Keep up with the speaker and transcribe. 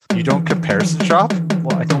You don't comparison shop?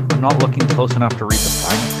 Well, I'm not looking close enough to read the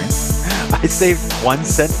fine print. I saved 1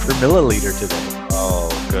 cent per milliliter today. Oh,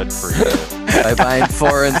 good for you. By buying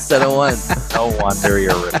 4 instead of 1. No wonder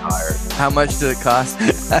you're retired. How much did it cost?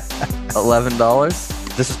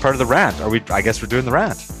 $11? This is part of the rant. I guess we're doing the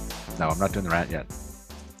rant. No, I'm not doing the rant yet.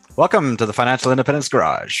 Welcome to the Financial Independence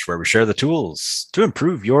Garage, where we share the tools to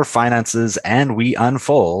improve your finances and we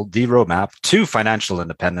unfold the roadmap to financial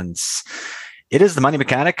independence. It is the Money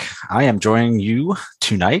Mechanic. I am joining you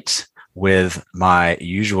tonight with my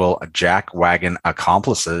usual jackwagon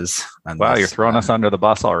accomplices. And wow, you're throwing us under the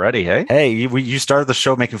bus already, hey? Hey, you started the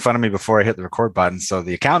show making fun of me before I hit the record button, so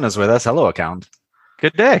the accountant is with us. Hello, accountant.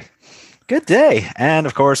 Good day. Good day. And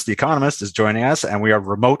of course, the economist is joining us, and we are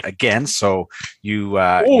remote again. So you...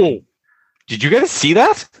 Did you guys see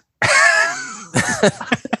that?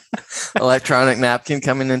 Electronic napkin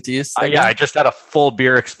coming into use? Yeah, I just had a full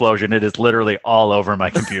beer explosion. It is literally all over my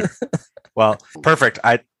computer. Well, perfect.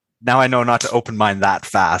 Now I know not to open mine that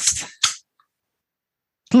fast.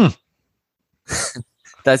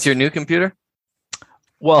 That's your new computer?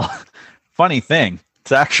 Well, funny thing.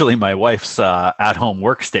 It's actually my wife's at-home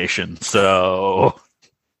workstation, so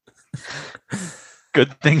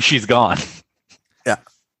good thing she's gone. Yeah.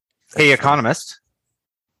 Hey, economist.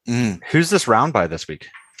 Who's this round by this week?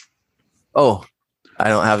 Oh, I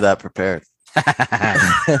don't have that prepared.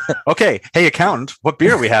 Okay. Hey, accountant, what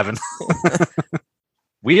beer are we having?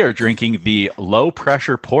 We are drinking the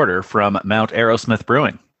low-pressure porter from Mount Arrowsmith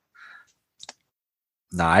Brewing.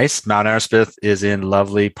 Nice. Mount Arrowsmith is in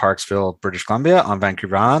lovely Parksville, British Columbia on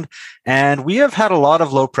Vancouver Island. And we have had a lot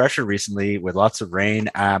of low pressure recently with lots of rain,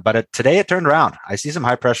 but today it turned around. I see some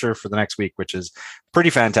high pressure for the next week, which is pretty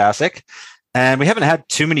fantastic. And we haven't had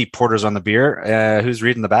too many porters on the beer. Who's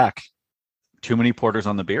reading the back? Too many porters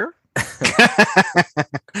on the beer?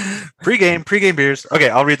 Pre-game beers.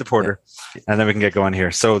 Okay, I'll read the porter and then we can get going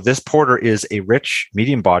here. So this porter is a rich,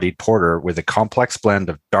 medium-bodied porter with a complex blend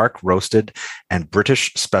of dark roasted and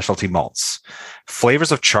British specialty malts.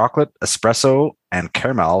 Flavors of chocolate, espresso, and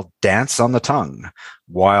caramel dance on the tongue,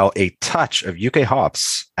 while a touch of UK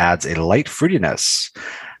hops adds a light fruitiness.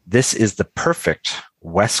 This is the perfect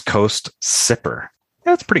West Coast sipper.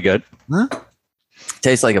 That's pretty good. Huh?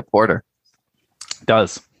 Tastes like a porter.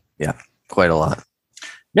 Does. Yeah, quite a lot.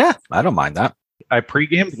 Yeah, I don't mind that. I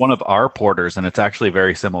pre-gamed one of our porters, and it's actually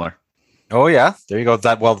very similar. Oh, yeah. There you go.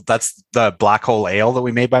 That's the Black Hole Ale that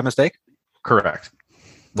we made by mistake? Correct.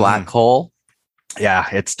 Black hole? Yeah,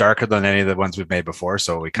 it's darker than any of the ones we've made before,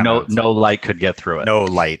 so we kind of... No light could get through it. No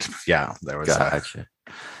light. Yeah, there was... Gotcha.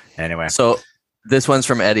 Anyway. So this one's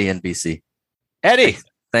from Eddie in BC. Eddie!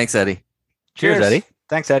 Thanks, Eddie. Cheers, Eddie.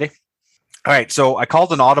 Thanks, Eddie. All right, so I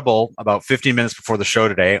called an audible about 15 minutes before the show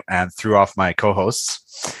today and threw off my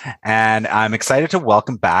co-hosts. And I'm excited to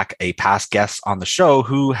welcome back a past guest on the show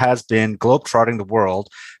who has been globetrotting the world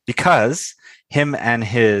because him and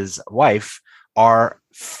his wife are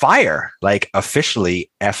FIRE, like officially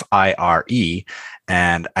FIRE.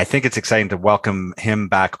 And I think it's exciting to welcome him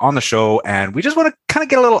back on the show. And we just want to kind of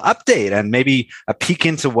get a little update and maybe a peek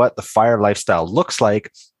into what the FIRE lifestyle looks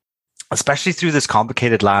like, especially through this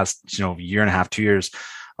complicated last, year and a half, 2 years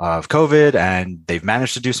of COVID, and they've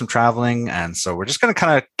managed to do some traveling. And so we're just going to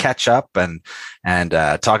kind of catch up and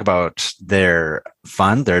talk about their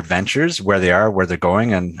fun, their adventures, where they are, where they're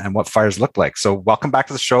going, and what FIREs look like. So welcome back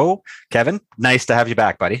to the show, Kevin. Nice to have you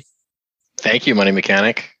back, buddy. Thank you, Money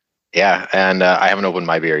Mechanic. Yeah, and I haven't opened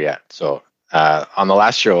my beer yet. So on the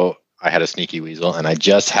last show, I had a sneaky weasel, and I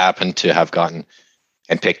just happened to have gotten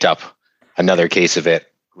and picked up another case of it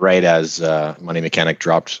right as Money Mechanic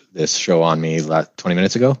dropped this show on me 20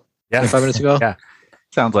 minutes ago. Yeah, 5 minutes ago. Yeah,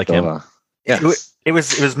 sounds like him. Yeah, it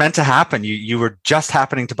was meant to happen. You were just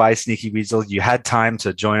happening to buy Sneaky Weasel. You had time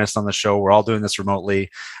to join us on the show. We're all doing this remotely.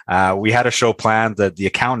 We had a show planned that the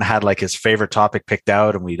accountant had like his favorite topic picked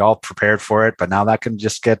out, and we'd all prepared for it. But now that can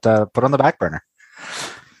just get put on the back burner.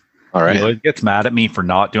 All right. He always gets mad at me for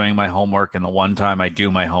not doing my homework, and the one time I do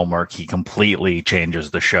my homework, he completely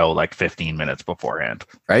changes the show like 15 minutes beforehand.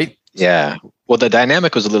 Right? Yeah. Well, the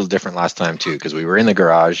dynamic was a little different last time too, because we were in the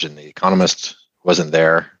garage and the economist wasn't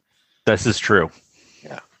there. This is true.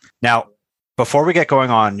 Yeah. Now, before we get going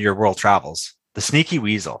on your world travels, the Sneaky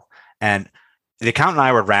Weasel, and the accountant and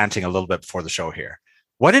I were ranting a little bit before the show here.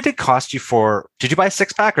 What did it cost you did you buy a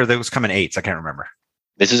 6-pack or those come in 8s? I can't remember.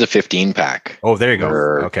 This is a 15-pack. Oh, there you go.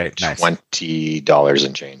 Okay, nice. $20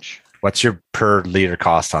 and change. What's your per liter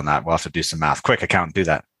cost on that? We'll have to do some math. Quick, accountant, do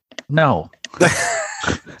that. No.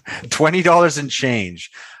 $20 and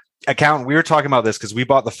change. Accountant, we were talking about this because we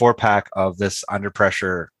bought the 4-pack of this under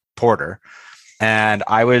pressure porter, and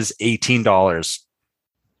I was $18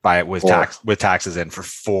 buy it with Four. taxes in for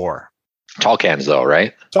 4 Tall cans though,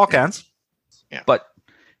 right? tall cans. But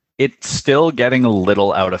it's still getting a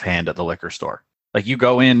little out of hand at the liquor store. Like you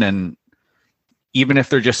go in and even if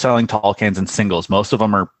they're just selling tall cans and singles, most of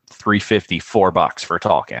them are $3.50, $4 for a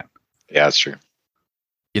tall can. Yeah, that's true.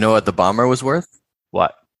 You know what the bomber was worth?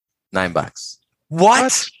 What? $9.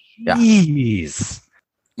 What? Yeah. Jeez.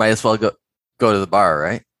 Might as well go to the bar,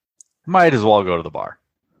 right? Might as well go to the bar.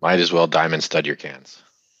 Might as well diamond stud your cans.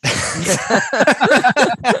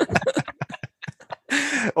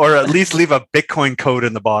 Or at least leave a Bitcoin code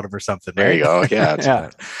in the bottom or something. There right? you go. Yeah. Yeah.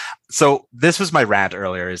 So this was my rant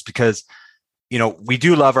earlier, is because, we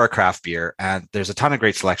do love our craft beer and there's a ton of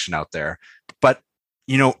great selection out there, but,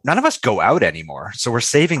 none of us go out anymore. So we're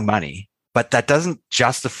saving money, but that doesn't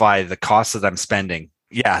justify the cost that I'm spending.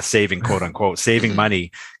 Yeah. Saving, quote unquote, saving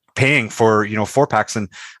money, paying for, 4-packs. And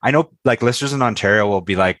I know like listeners in Ontario will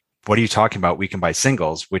be like, what are you talking about? We can buy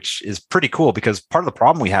singles, which is pretty cool because part of the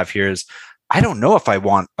problem we have here is I don't know if I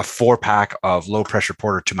want a 4-pack of low pressure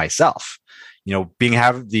porter to myself.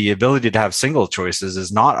 Have the ability to have single choices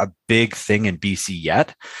is not a big thing in BC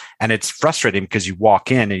yet. And it's frustrating because you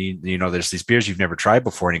walk in and, there's these beers you've never tried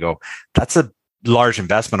before and you go, that's a large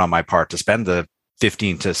investment on my part to spend the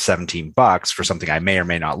 15 to 17 bucks for something I may or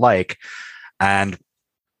may not like. And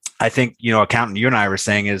I think, accountant, you and I were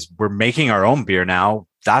saying is we're making our own beer now.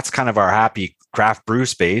 That's kind of our happy craft brew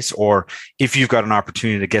space. Or if you've got an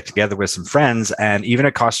opportunity to get together with some friends and even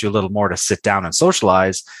it costs you a little more to sit down and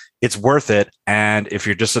socialize, it's worth it. And if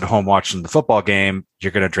you're just at home watching the football game,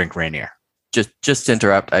 you're going to drink Rainier. Just to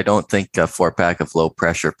interrupt, I don't think a 4-pack of low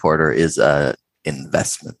pressure porter is a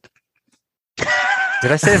investment.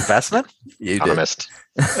 Did I say investment? You did. Economist.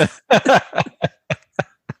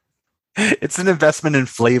 It's an investment in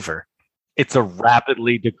flavor. It's a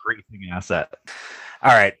rapidly decreasing asset.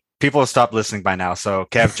 All right. People have stopped listening by now. So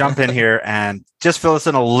Kev, jump in here and just fill us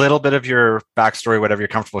in a little bit of your backstory, whatever you're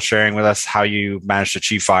comfortable sharing with us, how you managed to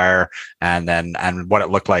achieve fire and what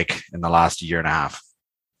it looked like in the last year and a half.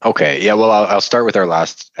 Okay. Yeah. Well, I'll start with our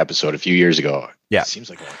last episode a few years ago. Yeah. It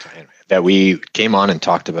seems like a long time that we came on and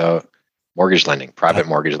talked about mortgage lending, private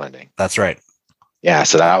mortgage lending. That's right. Yeah.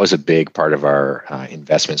 So that was a big part of our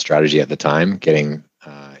investment strategy at the time,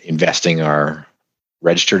 investing our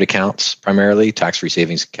registered accounts, primarily tax-free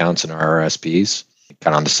savings accounts in our RSPs.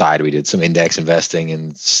 Kind of on the side, we did some index investing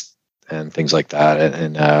and things like that,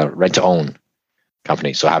 and rent-to-own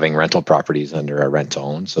companies. So having rental properties under a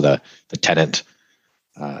rent-to-own. So the tenant,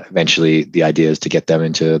 eventually, the idea is to get them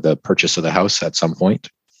into the purchase of the house at some point.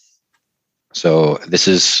 So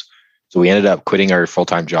we ended up quitting our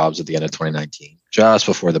full-time jobs at the end of 2019, just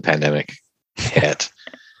before the pandemic hit.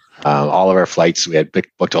 All of our flights, we had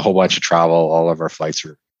booked a whole bunch of travel. All of our flights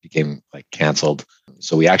became like canceled.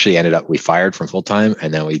 So we actually we fired from full-time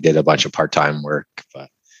and then we did a bunch of part-time work,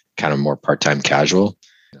 but kind of more part-time casual.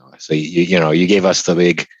 So, you gave us the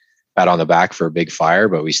big pat on the back for a big fire,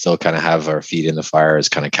 but we still kind of have our feet in the fire as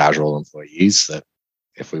kind of casual employees that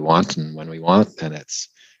if we want and when we want,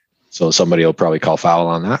 so somebody will probably call foul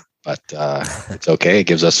on that, but it's okay. It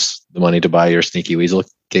gives us the money to buy your Sneaky Weasel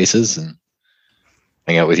cases and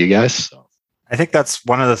hang out with you guys. So I think that's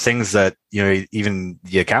one of the things that, even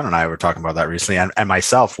the accountant and I were talking about that recently and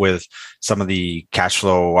myself with some of the cash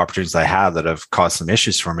flow opportunities I have that have caused some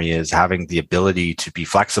issues for me is having the ability to be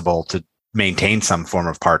flexible to maintain some form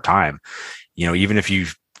of part-time. Even if you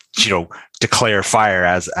declare fire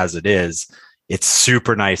as it is, it's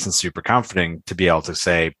super nice and super comforting to be able to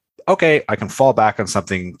say, okay, I can fall back on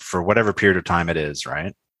something for whatever period of time it is.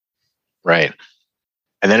 Right. Right.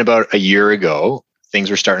 And then about a year ago, things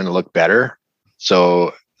were starting to look better.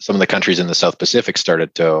 So some of the countries in the South Pacific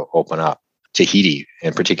started to open up. Tahiti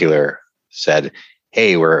in particular said,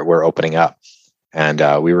 hey, we're opening up.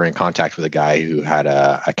 And we were in contact with a guy who had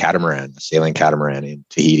a catamaran, a sailing catamaran in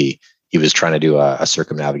Tahiti. He was trying to do a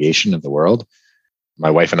circumnavigation of the world. My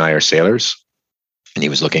wife and I are sailors, and he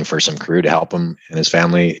was looking for some crew to help him and his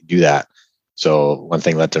family do that. So one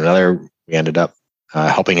thing led to another. We ended up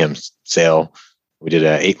helping him sail. We did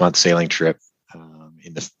an 8-month sailing trip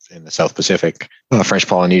in the South Pacific, French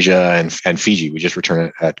Polynesia and Fiji. We just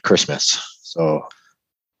returned at Christmas. So,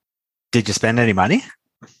 did you spend any money?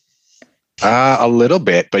 A little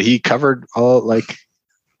bit, but he covered all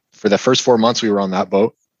for the first 4 months we were on that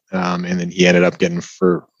boat, and then he ended up getting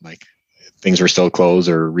things were still closed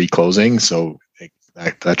or reclosing, so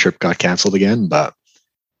that trip got canceled again. But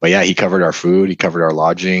yeah, he covered our food, he covered our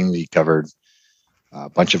lodging, he covered a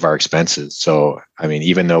bunch of our expenses. So I mean,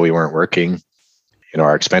 even though we weren't working,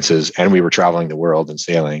 our expenses, and we were traveling the world and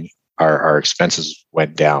sailing, our expenses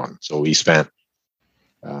went down. So we spent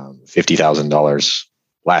 $50,000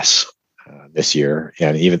 less this year,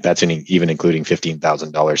 and even that's even including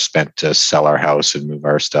 $15,000 spent to sell our house and move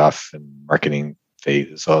our stuff and marketing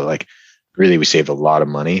phase. So like, really, we saved a lot of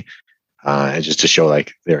money, and just to show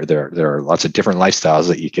like there are lots of different lifestyles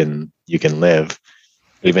that you can live,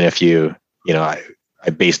 even if I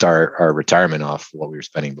based our retirement off what we were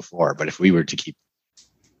spending before. But if we were to keep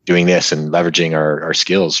doing this and leveraging our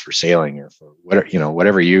skills for sailing or for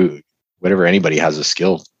whatever anybody has a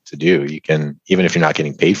skill to do, you can, even if you're not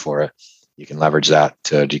getting paid for it, you can leverage that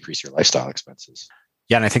to decrease your lifestyle expenses.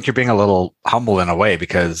 Yeah, and I think you're being a little humble in a way,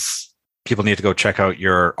 because people need to go check out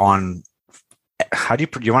your how do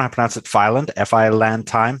you want to pronounce it? Filand, F-I-Land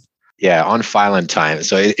time? Yeah, on Filand time.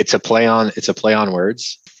 So it's a play on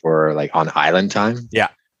words for like on island time. Yeah.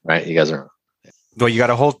 Right. You guys are. Well, you got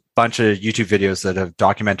a whole bunch of YouTube videos that have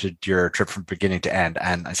documented your trip from beginning to end.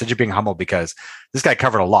 And I said you're being humble because this guy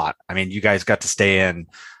covered a lot. I mean, you guys got to stay in,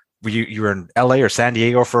 you were in LA or San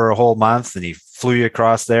Diego for a whole month, and he flew you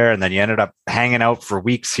across there, and then you ended up hanging out for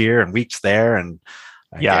weeks here and weeks there. And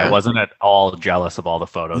I wasn't at all jealous of all the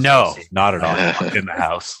photos. No, not at all. In the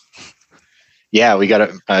house. Yeah, we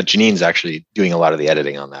got Janine's actually doing a lot of the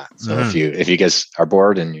editing on that. So if you guys are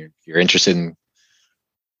bored and you're interested in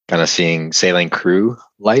kind of seeing sailing crew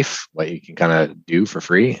life, what you can kind of do for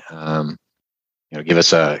free, give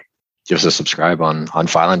us a subscribe on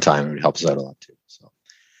Filand Time. It helps us out a lot too. So,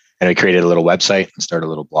 and we created a little website and started a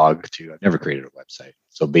little blog too. I've never created a website,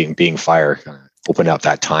 so being Fire kind of opened up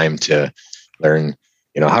that time to learn.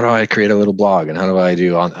 How do I create a little blog, and how do I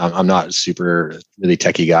do? I'm not super really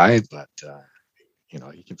techie guy, but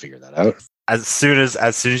you can figure that out. As soon as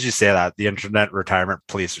you say that, the internet retirement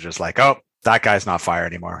police are just like, oh, that guy's not Fire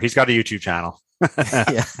anymore. He's got a YouTube channel.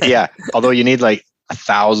 Yeah. Although you need like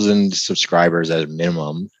 1,000 subscribers at a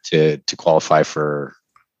minimum to qualify for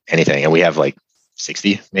anything, and we have like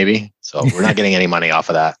 60 maybe. So we're not getting any money off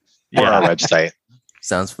of that or our website.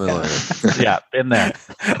 Sounds familiar. Yeah, been there.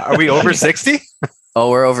 Are we over 60? Oh,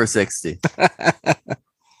 we're over 60.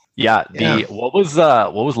 Yeah. What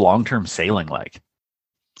was long-term sailing like?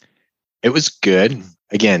 It was good.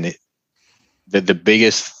 Again, the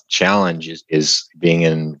biggest challenge is being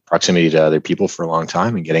in proximity to other people for a long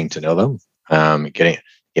time and getting to know them.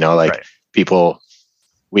 Right. People,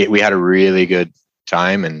 we had a really good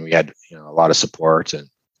time, and we had a lot of support,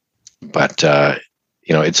 but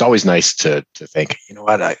it's always nice to think,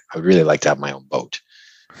 I would really like to have my own boat.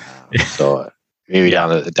 So maybe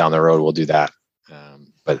down the road we'll do that.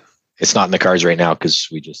 But it's not in the cards right now because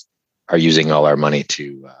we just are using all our money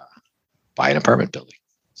to buy an apartment building.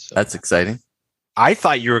 So that's exciting. I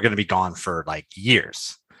thought you were going to be gone for like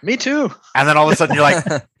years. Me too. And then all of a sudden you're like,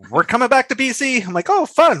 we're coming back to BC. I'm like, oh,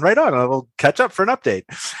 fun. Right on. We'll catch up for an update.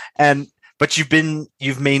 But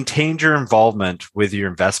you've maintained your involvement with your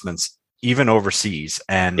investments even overseas.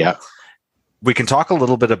 And we can talk a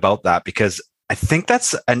little bit about that, because I think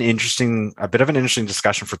that's a bit of an interesting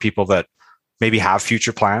discussion for people that maybe have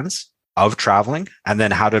future plans of traveling, and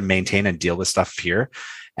then how to maintain and deal with stuff here.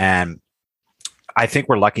 And I think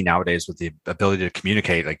we're lucky nowadays with the ability to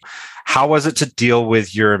communicate. Like, how was it to deal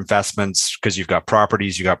with your investments? Because you've got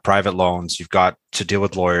properties, you've got private loans, you've got to deal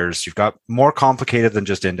with lawyers, you've got more complicated than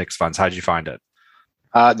just index funds. How did you find it?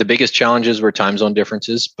 The biggest challenges were time zone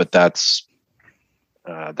differences, but that's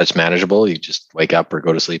manageable. You just wake up or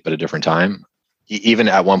go to sleep at a different time. Even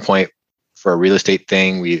at one point for a real estate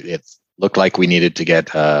thing, it looked like we needed to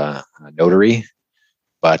get a notary,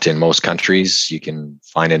 but in most countries you can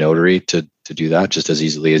find a notary to do that just as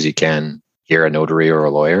easily as you can here, a notary or a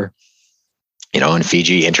lawyer. In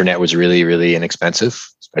Fiji, internet was really, really inexpensive,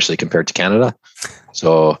 especially compared to Canada.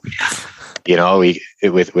 So,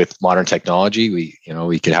 with modern technology,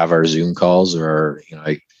 we could have our Zoom calls or,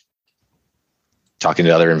 talking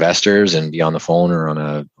to other investors and be on the phone or on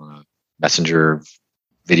a messenger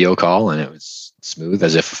video call. And it was smooth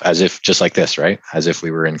as if just like this, right? As if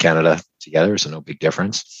we were in Canada together. So no big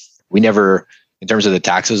difference. We never, in terms of the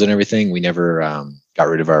taxes and everything, we never got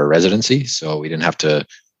rid of our residency. So we didn't have to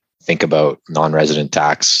think about non-resident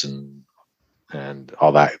tax and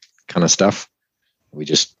all that kind of stuff. We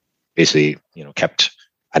just basically, kept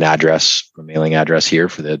an address, a mailing address here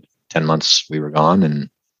for the 10 months we were gone, and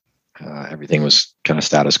everything was kind of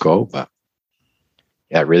status quo. But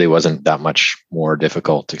yeah, it really wasn't that much more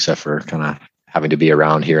difficult, except for kind of having to be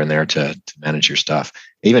around here and there to manage your stuff.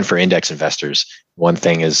 Even for index investors, one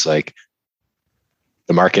thing is like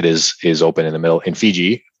the market is open in the middle. In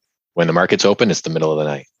Fiji, when the market's open, it's the middle of the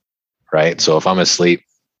night, right? So if I'm asleep,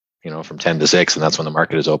 from 10 to 6, and that's when the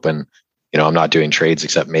market is open, I'm not doing trades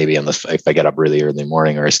except maybe if I get up really early in the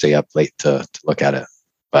morning or I stay up late to look at it.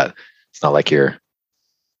 But it's not like you're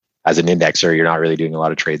as an indexer, you're not really doing a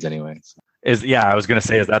lot of trades anyway. I was going to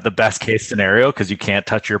say, is that the best case scenario because you can't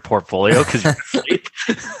touch your portfolio because you're asleep?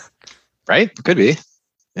 Right? Could be.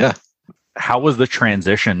 Yeah. How was the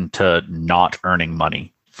transition to not earning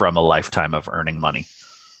money from a lifetime of earning money?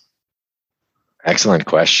 Excellent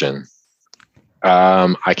question.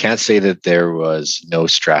 I can't say that there was no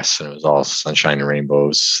stress and it was all sunshine and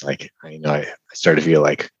rainbows. Like, I started to feel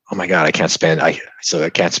like, oh my God, I can't spend. I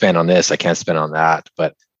can't spend on this. I can't spend on that.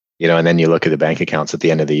 But, and then you look at the bank accounts at the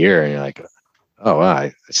end of the year and you're like, oh, wow,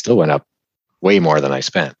 I still went up way more than I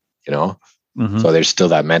spent, Mm-hmm. So there's still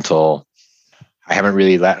that mental,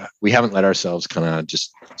 we haven't let ourselves kind of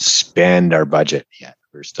just spend our budget yet.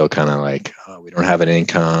 We're still kind of like, oh, we don't have an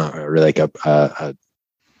income or like a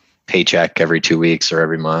paycheck every 2 weeks or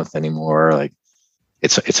every month anymore. Like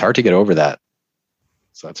it's hard to get over that.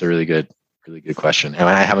 So that's a really good question.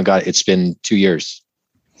 And it's been 2 years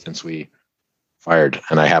since we fired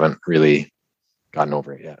and I haven't really gotten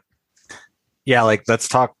over it yet. Yeah. Like, let's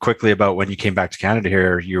talk quickly about when you came back to Canada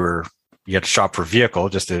here, you had to shop for a vehicle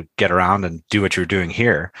just to get around and do what you were doing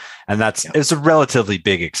here. And it's a relatively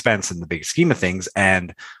big expense in the big scheme of things.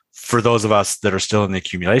 And for those of us that are still in the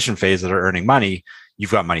accumulation phase that are earning money,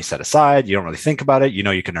 you've got money set aside. You don't really think about it.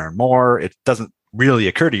 You can earn more. It doesn't really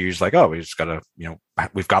occur to you. It's like, oh, we just got to,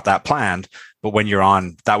 we've got that planned. But when you're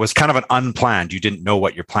on, that was kind of an unplanned, you didn't know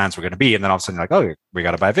what your plans were going to be. And then all of a sudden you're like, oh, we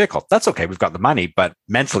got to buy a vehicle. That's okay. We've got the money. But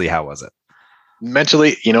mentally, how was it?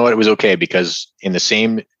 Mentally, it was okay because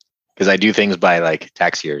I do things by like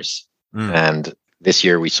tax years. And this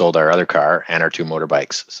year we sold our other car and our 2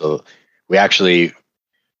 motorbikes. So we actually,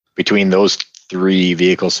 between those 3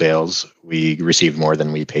 vehicle sales, we received more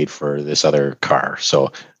than we paid for this other car.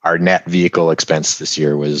 So our net vehicle expense this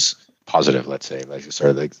year was positive, let's say,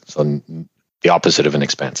 so the opposite of an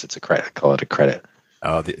expense. It's a credit, call it a credit.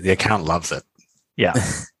 Oh, the account loves it. Yeah.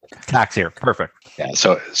 Tax year. Perfect. Yeah.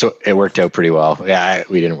 So it worked out pretty well. Yeah.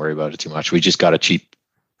 We didn't worry about it too much. We just got a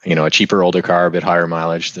cheaper older car, a bit higher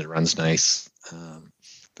mileage that runs nice.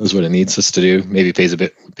 Does what it needs us to do. Maybe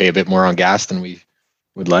pay a bit more on gas than we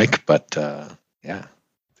would like, but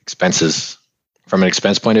expenses from an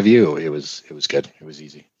expense point of view, it was good. It was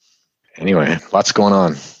easy. Anyway, lots going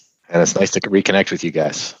on, and it's nice to reconnect with you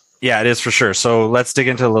guys. Yeah, it is for sure. So let's dig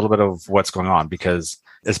into a little bit of what's going on because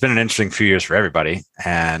it's been an interesting few years for everybody,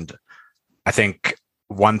 and I think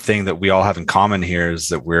one thing that we all have in common here is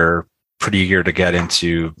that we're pretty eager to get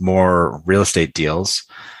into more real estate deals.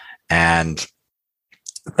 And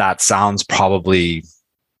that sounds probably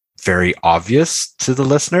very obvious to the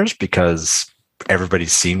listeners because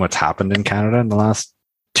everybody's seen what's happened in Canada in the last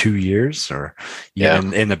 2 years or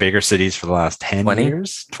even in the bigger cities for the last 10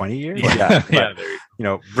 years, 20 years. Yeah.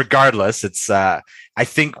 But, regardless, it's, I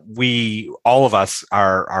think all of us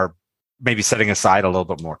are maybe setting aside a little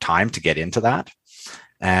bit more time to get into that.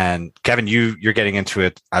 And Kevin, you're getting into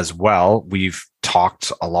it as well. We've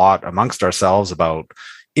talked a lot amongst ourselves about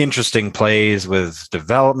interesting plays with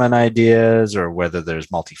development ideas or whether there's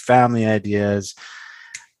multifamily ideas.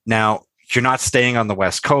 Now, you're not staying on the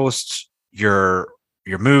West Coast. You're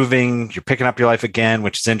moving, you're picking up your life again,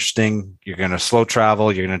 which is interesting. You're going to slow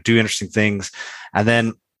travel. You're going to do interesting things. And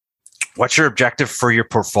then what's your objective for your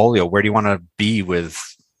portfolio? Where do you want to be with,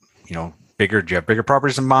 do you have bigger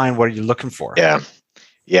properties in mind? What are you looking for?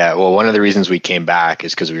 Yeah. Well, one of the reasons we came back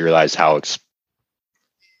is because we realized how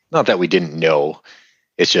not that we didn't know,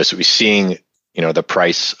 it's just we're seeing, the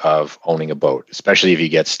price of owning a boat, especially if you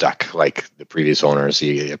get stuck like the previous owners,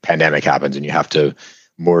 a pandemic happens and you have to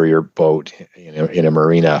moor your boat in a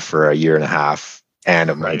marina for a year and a half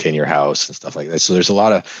and maintain your house and stuff like that. So there's a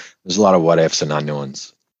lot of what ifs and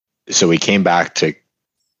unknowns. So we came back to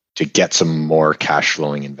get some more cash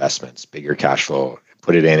flowing investments, bigger cash flow,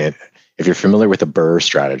 put it in it. If you're familiar with the BRRRR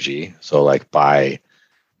strategy, so like buy,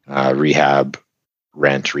 rehab,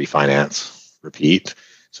 rent, refinance, repeat.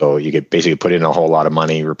 So you could basically put in a whole lot of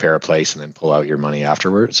money, repair a place, and then pull out your money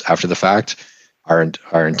afterwards, after the fact. Our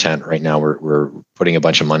intent right now, we're putting a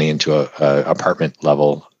bunch of money into a apartment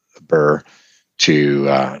level BRRRR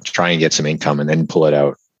to try and get some income and then pull it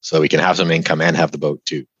out so we can have some income and have the boat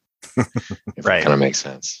too. If right. That kind of makes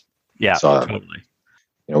sense. Yeah, so, totally.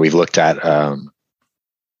 We've looked at,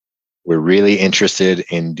 we're really interested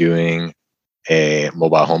in doing a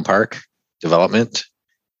mobile home park development.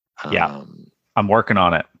 Yeah. I'm working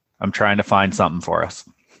on it. I'm trying to find something for us.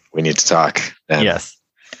 We need to talk then. Yes.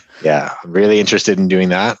 Yeah. I'm really interested in doing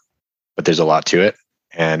that, but there's a lot to it.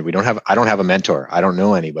 And I don't have a mentor. I don't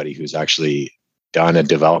know anybody who's actually done a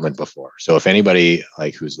development before. So if anybody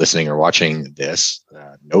like who's listening or watching this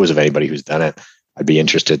knows of anybody who's done it, I'd be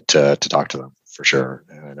interested to talk to them for sure.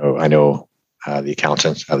 And I know the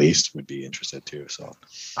accountant at least would be interested too. So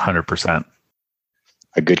 100%.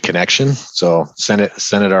 a good connection. So send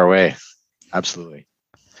it our way. Absolutely.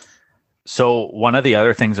 So one of the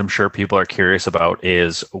other things I'm sure people are curious about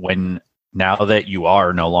is now that you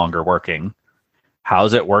are no longer working,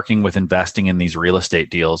 how's it working with investing in these real estate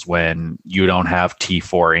deals when you don't have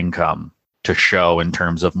T4 income to show in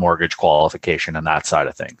terms of mortgage qualification and that side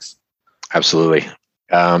of things? Absolutely.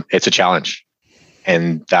 It's a challenge.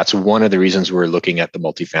 And that's one of the reasons we're looking at the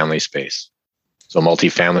multifamily space. So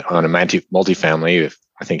multifamily, if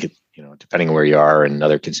I think it, depending on where you are and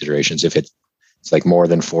other considerations, if it's like more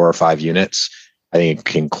than 4 or 5 units, I think it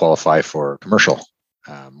can qualify for commercial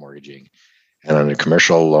mortgaging. And on a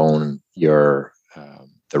commercial loan, the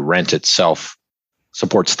rent itself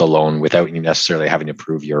supports the loan without you necessarily having to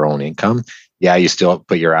prove your own income. Yeah, you still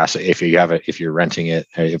put your asset if you're renting it,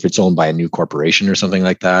 if it's owned by a new corporation or something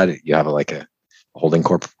like that, you have a holding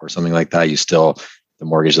corp or something like that. The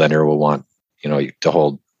mortgage lender will want to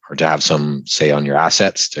hold or to have some say on your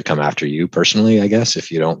assets to come after you personally, I guess,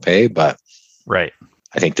 if you don't pay. But right,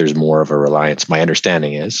 I think there's more of a reliance. My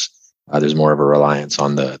understanding is there's more of a reliance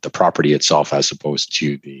on the property itself as opposed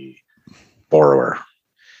to the borrower.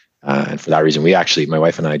 And for that reason, my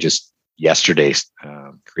wife and I just yesterday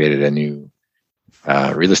created a new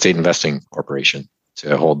real estate investing corporation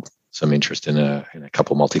to hold some interest in a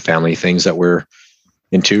couple multifamily things that we're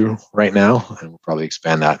into right now, and we'll probably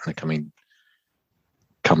expand that in the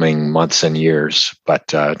coming months and years. But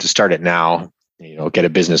to start it now, get a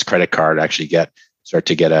business credit card, actually start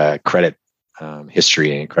to get a credit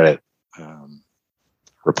history and credit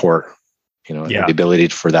report. The ability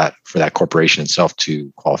for that corporation itself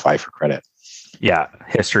to qualify for credit. Yeah,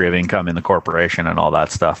 history of income in the corporation and all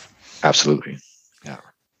that stuff. Absolutely. Yeah.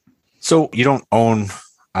 So you don't own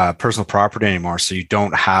personal property anymore, so you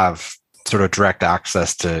don't have sort of direct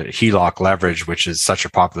access to HELOC leverage, which is such a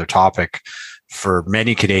popular topic for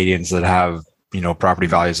many Canadians that have property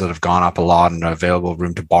values that have gone up a lot and available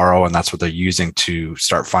room to borrow, and that's what they're using to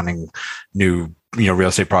start funding new real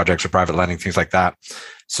estate projects or private lending, things like that.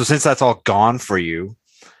 So since that's all gone for you,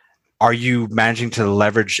 are you managing to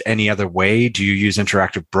leverage any other way? Do you use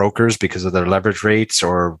Interactive Brokers because of their leverage rates,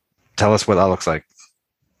 or tell us what that looks like?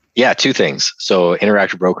 Yeah, 2 things. So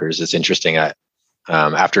Interactive Brokers is interesting.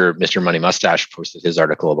 After Mr. Money Mustache posted his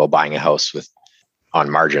article about buying a house on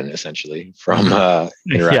margin, essentially from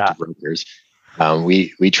Interactive Brokers,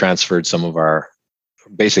 we transferred some of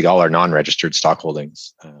basically all our non-registered stock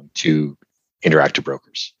holdings to Interactive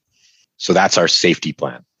Brokers. So that's our safety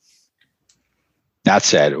plan. That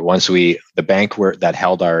said, once the bank that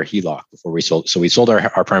held our HELOC before we sold, so we sold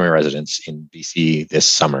our primary residence in BC this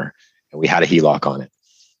summer, and we had a HELOC on it,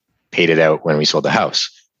 paid it out when we sold the house.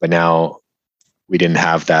 But now we didn't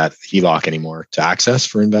have that HELOC anymore to access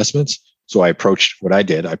for investments. So I approached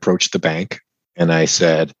the bank and I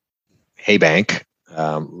said, hey bank,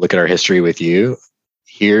 look at our history with you.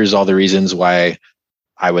 Here's all the reasons why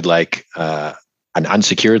I would like an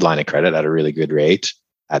unsecured line of credit at a really good rate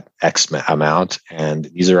at X amount. And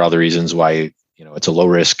these are all the reasons why, it's a low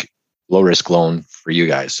risk loan for you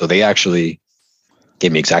guys. So they actually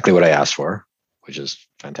gave me exactly what I asked for, which is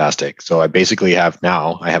fantastic. So I basically have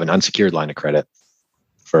an unsecured line of credit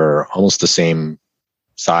for almost the same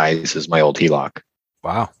size as my old HELOC.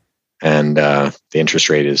 Wow. And the interest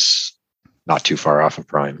rate is not too far off of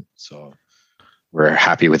prime. So we're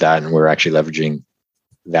happy with that. And we're actually leveraging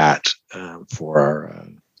that for our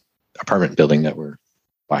apartment building that we're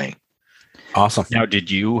buying. Awesome. Now,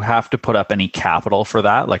 did you have to put up any capital for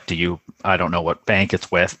that? Like, I don't know what bank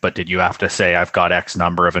it's with, but did you have to say, I've got X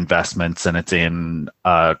number of investments and it's in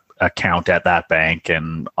a account at that bank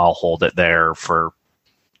and I'll hold it there for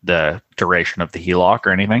the duration of the HELOC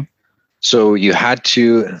or anything? So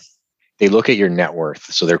they look at your net worth.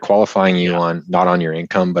 So they're qualifying you on, not on your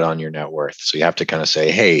income, but on your net worth. So you have to kind of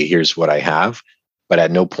say, hey, here's what I have. But at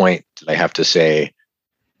no point did I have to say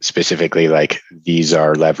specifically, like, these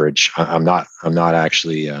are leverage. I'm not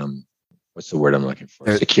actually, what's the word I'm looking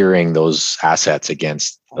for? Securing those assets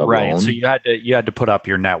against the right. loan. So you had to put up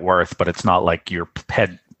your net worth, but it's not like you're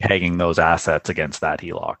pegging those assets against that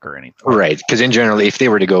HELOC or anything. Right. Because in general, if they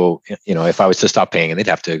were to go, if I was to stop paying and they'd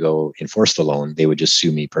have to go enforce the loan, they would just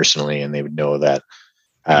sue me personally and they would know that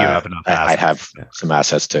you have enough assets. I'd have some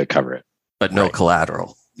assets to cover it. But no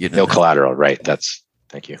collateral. No collateral, right.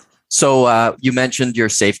 Thank you. So you mentioned your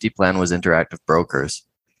safety plan was Interactive Brokers.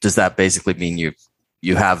 Does that basically mean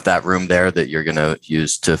you have that room there that you're going to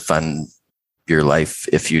use to fund your life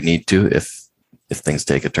if you need to, if things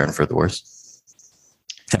take a turn for the worse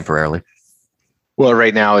temporarily? Well,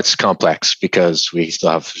 right now it's complex because we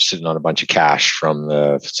still have sitting on a bunch of cash from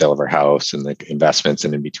the sale of our house and the investments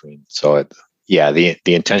and in between. So the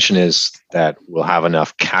intention is that we'll have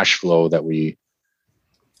enough cash flow that we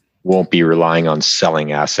won't be relying on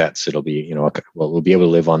selling assets. It'll be, we'll be able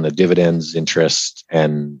to live on the dividends, interest,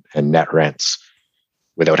 and net rents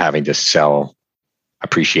without having to sell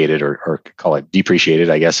appreciated or call it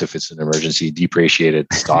depreciated, I guess, if it's an emergency, depreciated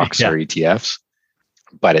stocks or ETFs.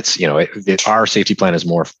 But it's, our safety plan is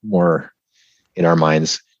more in our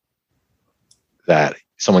minds that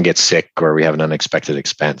someone gets sick or we have an unexpected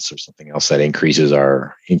expense or something else that increases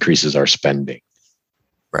our spending,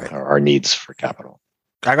 right? Our needs for capital.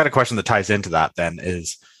 I got a question that ties into that then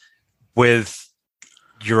is with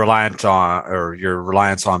your reliance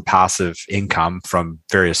on passive income from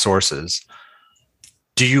various sources.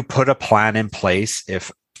 Do you put a plan in place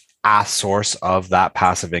if a source of that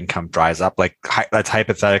passive income dries up? Like let's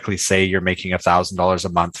hypothetically say you're making $1,000 a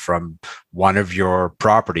month from one of your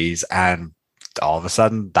properties and all of a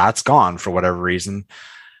sudden that's gone for whatever reason.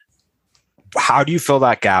 How do you fill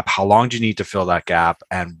that gap? How long do you need to fill that gap?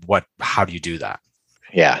 And how do you do that?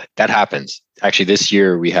 Yeah, that happens. Actually, this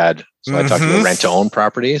year we had, I talked about rent to own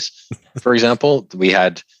properties, for example. We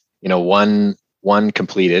had, one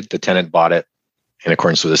completed, the tenant bought it in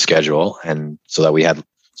accordance with the schedule. And so we have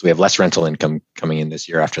less rental income coming in this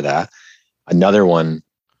year after that. Another one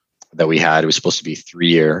that we had, it was supposed to be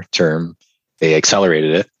 3-year term. They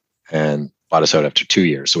accelerated it and bought us out after 2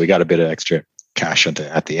 years. So we got a bit of extra cash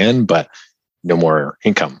at the end, but no more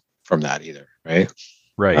income from that either, right?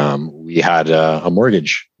 Right. We had a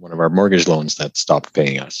mortgage, one of our mortgage loans that stopped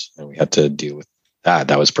paying us, and we had to deal with that.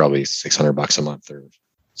 That was probably $600 a month or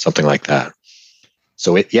something like that.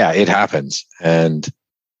 So it happens. And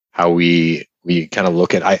how we kind of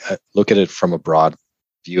look at it from a broad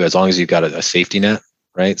view, as long as you've got a safety net,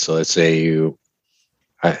 right? So let's say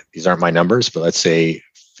these aren't my numbers, but let's say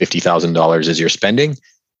 $50,000 is your spending,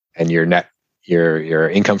 and your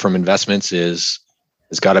income from investments has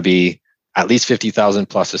got to be at least 50,000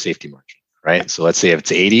 plus a safety margin, right? So let's say if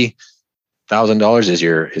it's $80,000 is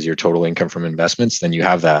your total income from investments, then you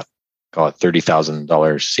have that, call it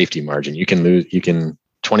 $30,000 safety margin. You can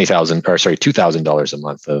 $2,000 a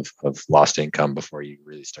month of lost income before you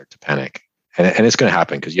really start to panic. And it's going to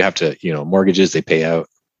happen because you have to, mortgages, they pay out.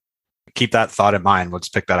 Keep that thought in mind. Let's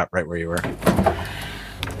pick that up right where you were.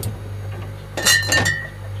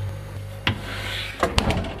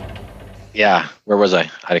 Yeah, where was I?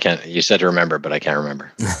 You said to remember, but I can't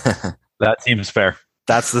remember. That seems fair.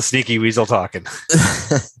 That's the sneaky weasel talking.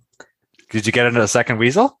 Did you get into a second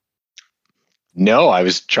weasel? No, I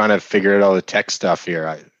was trying to figure out all the tech stuff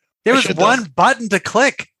here. There was one button to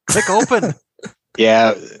click. Click open.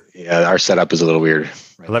 Yeah, our setup is a little weird.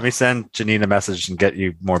 Right. Let me send Janine a message and get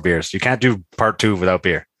you more beers. You can't do part 2 without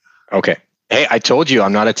beer. Okay. Hey, I told you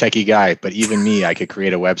I'm not a techie guy, but even me, I could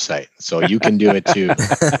create a website. So you can do it too.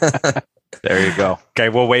 There you go. Okay,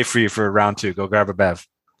 we'll wait for you for round 2. Go grab a bev.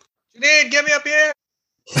 Janine, get me up here.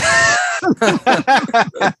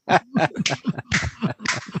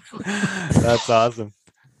 That's awesome.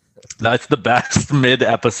 That's the best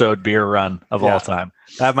mid-episode beer run of all time.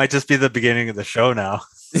 That might just be the beginning of the show now.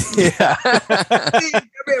 Yeah. Give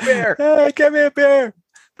me a beer. Hey, give me a beer.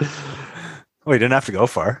 Oh, you didn't have to go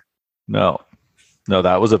far. No,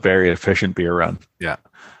 that was a very efficient beer run. Yeah.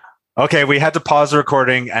 Okay, we had to pause the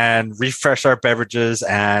recording and refresh our beverages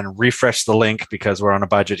and refresh the link because we're on a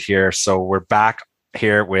budget here. So we're back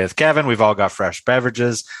here with Kevin. We've all got fresh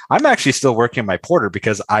beverages. I'm actually still working my porter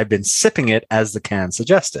because I've been sipping it as the can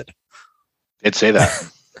suggested. Did say that.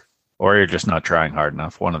 Or you're just not trying hard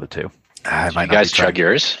enough. One of the two. You guys chug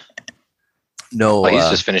yours? No. He's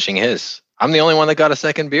just finishing his. I'm the only one that got a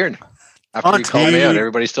second beer. After you called me out,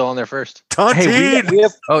 everybody's still on their first. Tontine. Hey,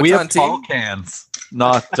 we have Tontine? tall cans,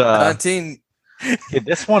 not Tontine.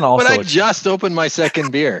 this one also. But I just opened my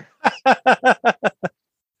second beer.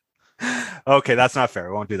 Okay, that's not fair.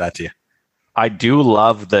 We won't do that to you. I do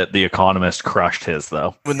love that The Economist crushed his,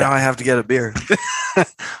 though. But now I have to get a beer.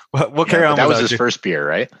 We'll carry on. That was without his you. first beer,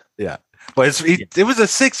 right? Yeah. Well, it was a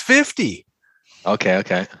 $6.50.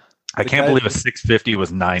 Okay. I can't believe a $6.50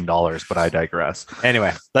 was $9, but I digress.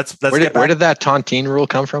 Anyway, let's where get back. did that tontine rule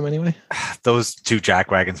come from anyway? Those 2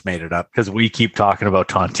 jackwagons made it up. Because we keep talking about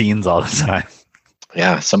tontines all the time.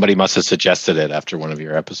 Yeah, somebody must have suggested it after one of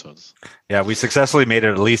your episodes. Yeah, we successfully made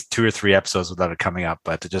it at least 2 or 3 episodes without it coming up,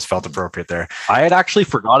 but it just felt appropriate there. I had actually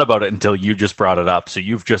forgot about it until you just brought it up. So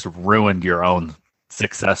you've just ruined your own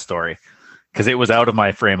success story because it was out of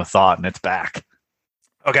my frame of thought and it's back.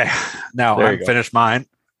 Okay, now There you I'm go. finished mine.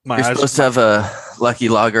 You're supposed to have a lucky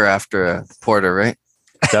lager after a porter, right?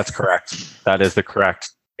 That's correct. That is the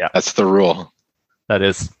correct. Yeah, That's the rule. that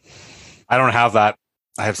is. I don't have that.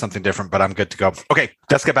 I have something different, but I'm good to go. Okay,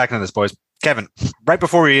 let's get back into this, boys. Kevin, right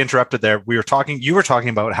before we interrupted there, you were talking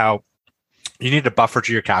about how you need a buffer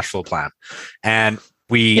to your cash flow plan. And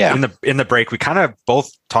in the break, we kind of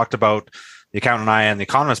both talked about, the accountant and I and the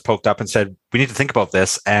economist poked up and said, we need to think about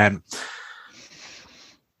this. And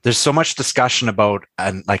there's so much discussion about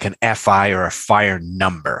an FI or a FIRE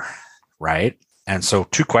number, right? And so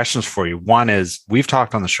 2 questions for you. One is, we've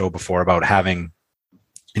talked on the show before about having,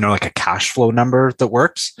 like a cash flow number that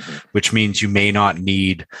works, which means you may not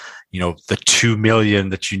need, the 2 million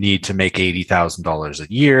that you need to make $80,000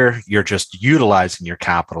 a year. You're just utilizing your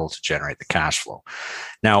capital to generate the cash flow.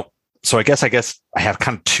 Now, so I guess I have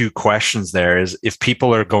kind of 2 questions there. Is, if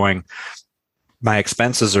people are going, my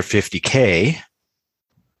expenses are 50K,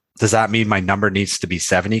 does that mean my number needs to be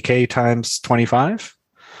 70K times 25?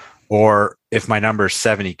 Or if my number is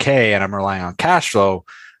 70K and I'm relying on cash flow,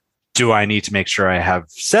 do I need to make sure I have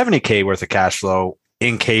 70K worth of cash flow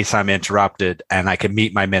in case I'm interrupted and I can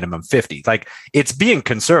meet my minimum 50? Like, it's being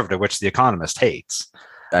conservative, which the economist hates.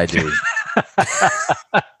 I do.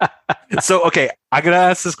 So, okay, I'm going to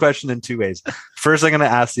ask this question in 2 ways. First, I'm going to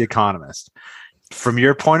ask the economist, from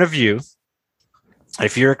your point of view,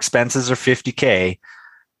 if your expenses are 50K,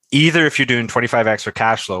 either if you're doing 25X or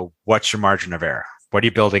cash flow, what's your margin of error? What are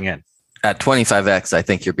you building in? At 25X, I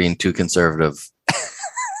think you're being too conservative.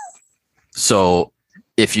 So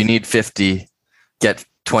if you need 50, get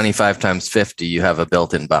 25 times 50, you have a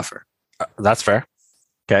built-in buffer. That's fair.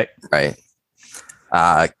 Okay. Right.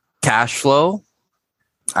 Cash flow,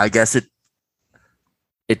 I guess it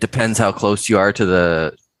depends how close you are to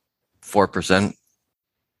the 4%,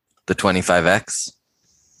 the 25X.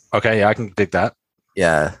 Okay, yeah, I can dig that.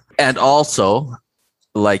 Yeah. And also,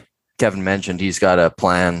 like Kevin mentioned, he's got a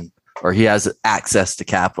plan, or he has access to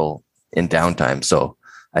capital in downtime. So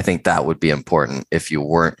I think that would be important if you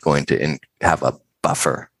weren't going to have a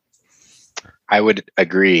buffer. I would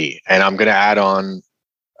agree. And I'm going to add on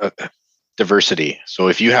diversity. So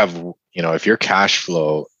if you have, if your cash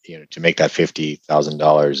flow, to make that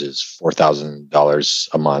 $50,000 is $4,000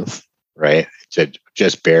 a month, right? To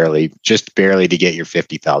just barely to get your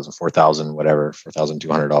 50,000, 4,000, whatever,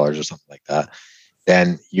 $4,200 or something like that.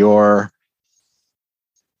 Then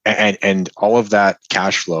and all of that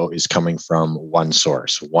cash flow is coming from one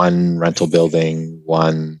source, one rental building,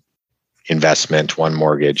 one investment, one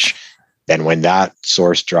mortgage. Then when that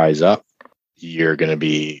source dries up, you're going to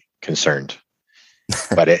be concerned.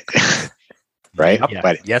 But right? Yep.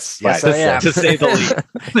 But yes, I am. To say the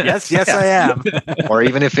least. yes, I am. Or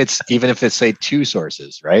even if it's say 2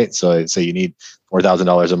 sources, right? So you need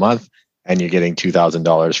 $4,000 a month and you're getting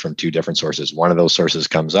 $2,000 from 2 different sources. One of those sources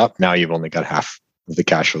comes up. Now you've only got half of the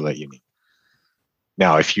cash flow that you need.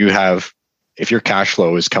 Now, if your cash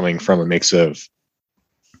flow is coming from a mix of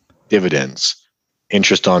dividends,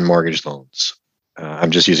 interest on mortgage loans,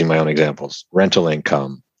 I'm just using my own examples, rental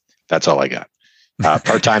income, that's all I got.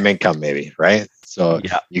 Part-time income, maybe, right? So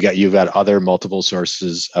Yeah. you've got other multiple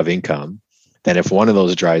sources of income. Then if one of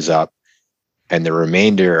those dries up and the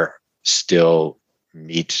remainder still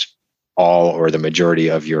meet all or the majority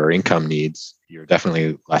of your income needs, you're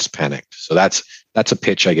definitely less panicked. So that's a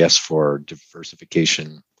pitch, I guess, for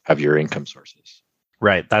diversification of your income sources.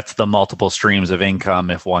 Right. That's the multiple streams of income.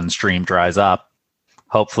 If one stream dries up,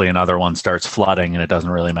 hopefully another one starts flooding and it doesn't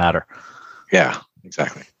really matter. Yeah,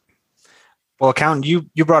 exactly. Well, accountant,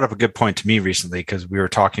 you brought up a good point to me recently, because we were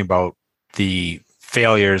talking about the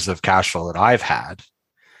failures of cash flow that I've had.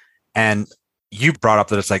 And you brought up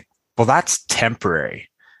that it's like, well, that's temporary.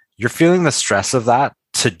 You're feeling the stress of that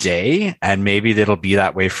today, and maybe it'll be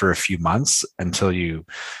that way for a few months until you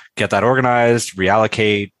get that organized,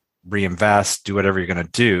 reallocate, reinvest, do whatever you're going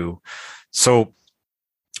to do. So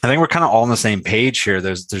I think we're kind of all on the same page here.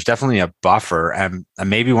 There's definitely a buffer, and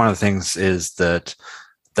maybe one of the things is that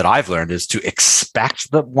I've learned is to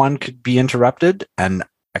expect that one could be interrupted and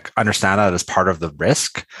understand that as part of the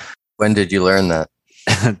risk. When did you learn that?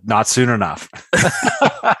 Not soon enough.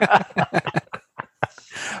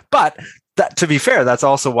 But to be fair, that's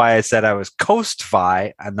also why I said I was coast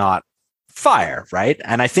fi and not fire, right?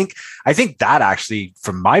 And I think that actually,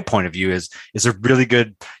 from my point of view, is a really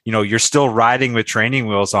good, you're still riding with training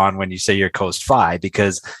wheels on when you say you're coast fi,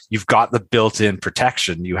 because you've got the built-in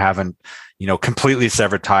protection. You haven't, completely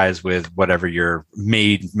severed ties with whatever your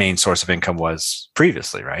main source of income was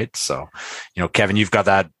previously, right? So, Kevin, you've got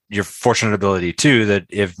that, your fortunate ability too, that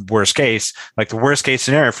if worst case, like the worst case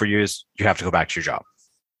scenario for you is you have to go back to your job.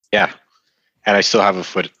 Yeah. And I still have a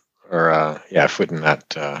foot in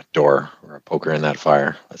that door, or a poker in that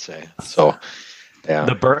fire, let's say. So Yeah,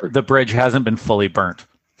 The bridge hasn't been fully burnt.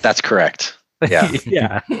 that's correct. Yeah.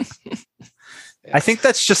 Yeah. I think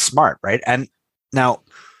that's just smart, right? And now,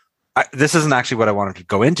 this isn't actually what I wanted to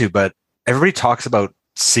go into, but everybody talks about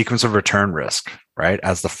sequence of return risk, right,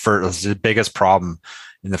 as the biggest problem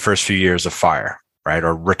in the first few years of FIRE, right,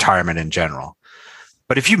 or retirement in general.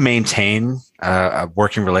 But if you maintain a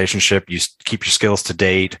working relationship, you keep your skills to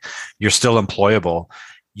date, you're still employable,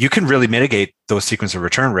 you can really mitigate those sequence of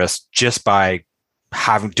return risks just by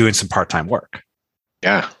doing some part-time work.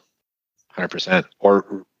 Yeah, 100%.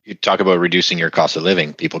 Or you talk about reducing your cost of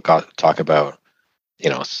living. People talk about,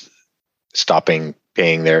 stopping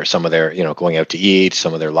paying some of their, going out to eat,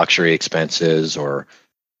 some of their luxury expenses, or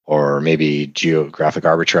maybe geographic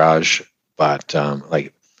arbitrage. But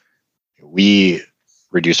we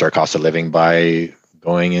reduce our cost of living by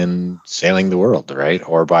going and sailing the world, right?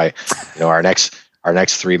 Or by, our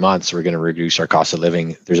next 3 months, we're going to reduce our cost of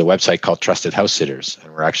living. There's a website called Trusted House Sitters,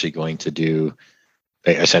 and we're actually going to do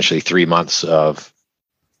essentially 3 months of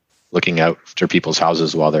looking out for people's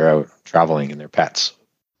houses while they're out traveling and their pets.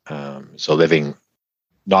 So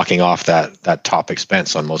knocking off that top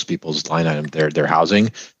expense on most people's line item, their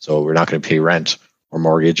housing. So we're not going to pay rent or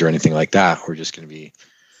mortgage or anything like that. We're just going to be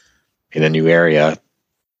in a new area,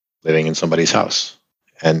 living in somebody's house.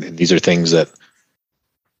 And these are things that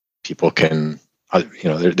people can,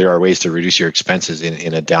 there are ways to reduce your expenses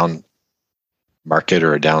in a down market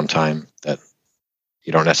or a downtime that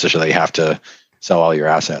you don't necessarily have to sell all your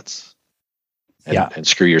assets and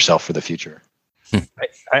screw yourself for the future.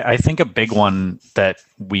 I think a big one that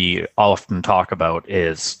we often talk about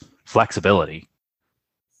is flexibility,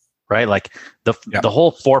 right? Like the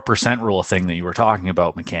whole 4% rule thing that you were talking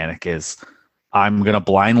about, Mechanic, is I'm going to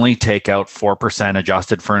blindly take out 4%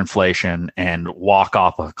 adjusted for inflation and walk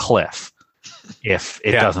off a cliff if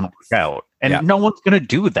it doesn't work out. And no one's going to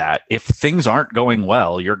do that. If things aren't going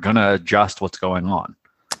well, you're going to adjust what's going on.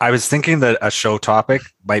 I was thinking that a show topic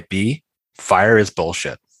might be FIRE is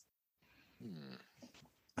bullshit.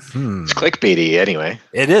 It's clickbaity anyway.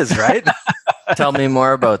 It is, right? Tell me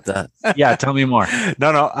more about that. Yeah, tell me more.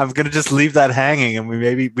 No, I'm going to just leave that hanging, and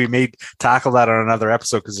we may tackle that on another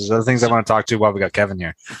episode because there's other things I want to talk to while we got Kevin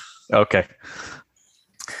here. Okay.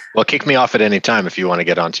 Well, kick me off at any time if you want to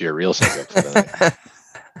get onto your real subject.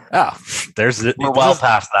 We're well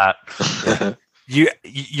past that.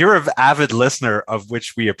 You're an avid listener, of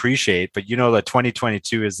which we appreciate, but you know that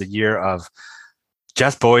 2022 is the year of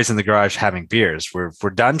just boys in the garage having beers. We're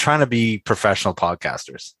done trying to be professional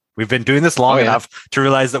podcasters. We've been doing this long enough to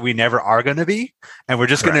realize that we never are going to be, and we're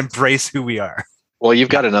just going to embrace who we are. Well, you've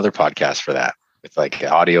got another podcast for that with like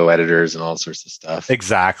audio editors and all sorts of stuff.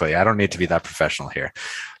 Exactly. I don't need to be that professional here.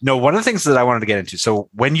 No, one of the things that I wanted to get into. So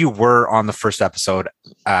when you were on the first episode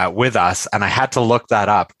with us, and I had to look that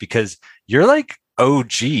up because you're like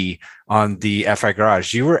OG on the FI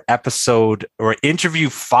Garage. You were interview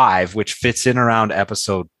 5, which fits in around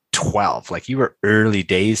episode 12. Like you were early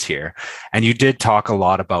days here, and you did talk a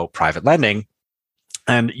lot about private lending.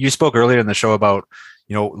 And you spoke earlier in the show about,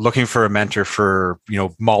 looking for a mentor for,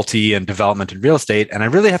 multi and development in real estate. And I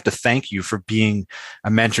really have to thank you for being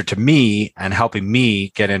a mentor to me and helping me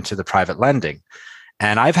get into the private lending.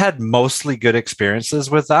 And I've had mostly good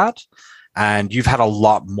experiences with that. And you've had a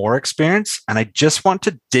lot more experience. And I just want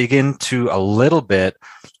to dig into a little bit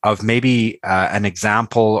of maybe an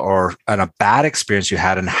example or a bad experience you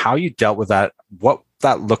had and how you dealt with that, what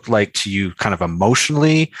that looked like to you kind of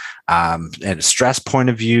emotionally, and a stress point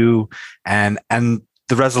of view, and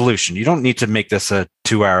the resolution. You don't need to make this a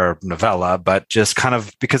 2-hour novella, but just kind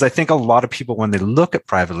of, because I think a lot of people, when they look at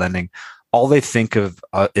private lending, all they think of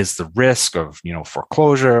is the risk of,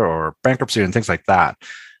 foreclosure or bankruptcy and things like that.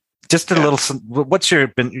 Just a little, what's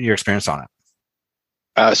your experience on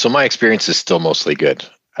it? So my experience is still mostly good.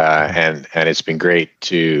 And it's been great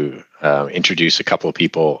to introduce a couple of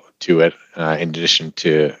people to it,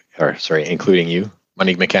 including you,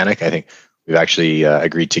 Money Mechanic. I think we've actually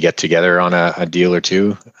agreed to get together on a deal or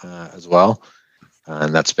two as well.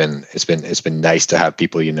 And it's been nice to have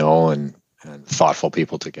people, and thoughtful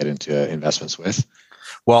people to get into investments with.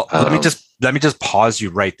 Well, let me just pause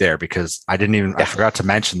you right there, because I forgot to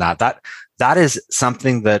mention that is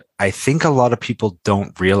something that I think a lot of people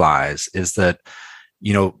don't realize, is that,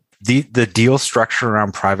 the deal structure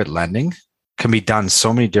around private lending can be done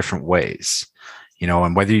so many different ways.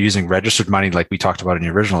 and whether you're using registered money like we talked about in the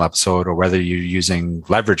original episode, or whether you're using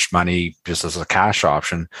leveraged money just as a cash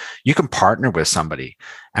option, you can partner with somebody.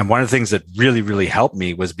 And one of the things that really, really helped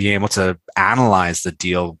me was being able to analyze the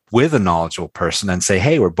deal with a knowledgeable person and say,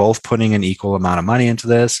 hey, we're both putting an equal amount of money into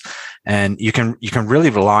this. And you can really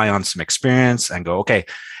rely on some experience and go, okay,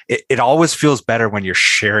 it always feels better when you're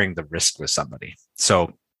sharing the risk with somebody.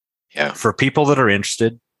 So Yeah. for people that are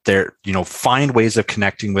interested, find ways of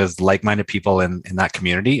connecting with like-minded people in that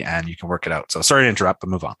community, and you can work it out. So sorry to interrupt, but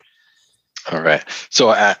move on. All right. So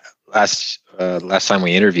last time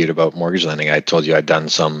we interviewed about mortgage lending, I told you I'd done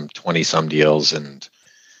some 20-some deals and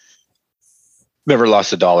never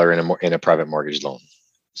lost $1 in a private mortgage loan.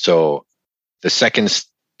 So the second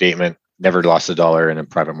statement, never lost $1 in a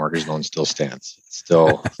private mortgage loan, still stands.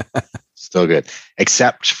 Still good,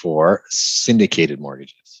 except for syndicated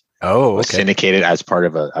mortgages. Oh, okay. Syndicated as part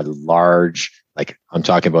of a large, like I'm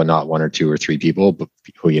talking about not 1 or 2 or 3 people, but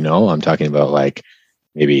who I'm talking about like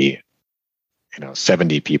maybe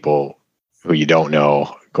 70 people who you don't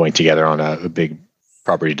know going together on a big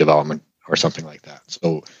property development or something like that.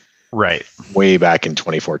 So Right. way back in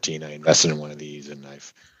 2014, I invested in one of these, and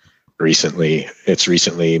it's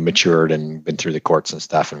recently matured and been through the courts and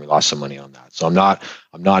stuff, and we lost some money on that. So I'm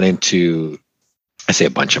not into, I say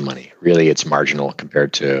a bunch of money. Really, it's marginal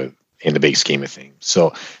compared to in the big scheme of things.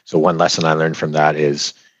 So one lesson I learned from that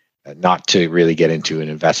is not to really get into an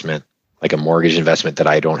investment, like a mortgage investment that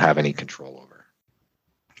I don't have any control over.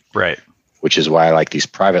 Right. Which is why I like these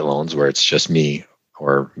private loans where it's just me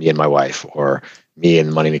or me and my wife or me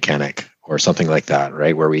and Money Mechanic or something like that,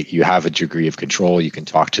 right? Where you have a degree of control. You can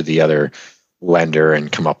talk to the other lender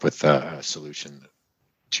and come up with a solution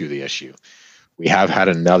to the issue. We have had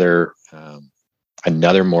another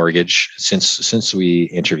mortgage since we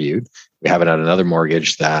interviewed. We haven't had another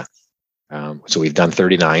mortgage that, so we've done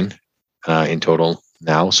 39 in total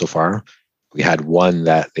now so far. We had one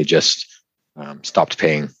that they just stopped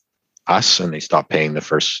paying us, and they stopped paying the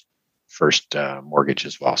first mortgage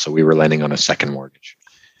as well. So we were lending on a second mortgage.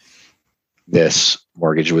 This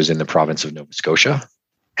mortgage was in the province of Nova Scotia,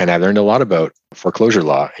 and I learned a lot about foreclosure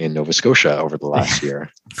law in Nova Scotia over the last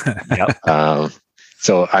year. Yep.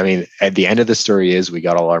 So, I mean, at the end of the story is we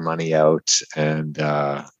got all our money out and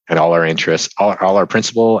all our interest, all our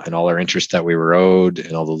principal and all our interest that we were owed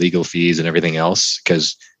and all the legal fees and everything else.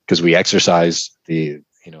 Because we exercised when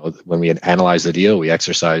we had analyzed the deal, we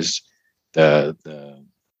exercised the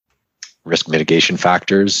risk mitigation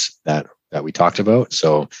factors that we talked about.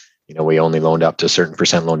 So, we only loaned up to a certain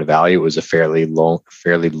percent loan to value. It was a fairly low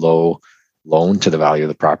loan to the value of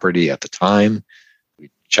the property at the time.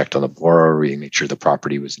 Checked on the borrower, we made sure the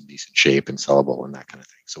property was in decent shape and sellable and that kind of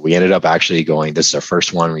thing. So we ended up actually this is our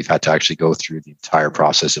first one. We've had to actually go through the entire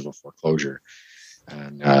process of a foreclosure.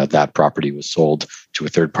 And that property was sold to a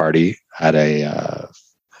third party at a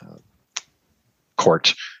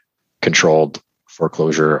court-controlled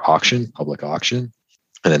foreclosure auction, public auction.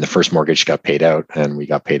 And then the first mortgage got paid out, and we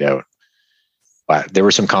got paid out. But there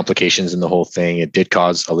were some complications in the whole thing. It did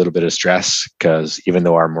cause a little bit of stress because even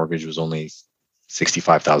though our mortgage was only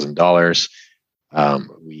 $65,000.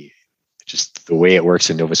 The way it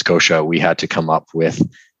works in Nova Scotia, we had to come up with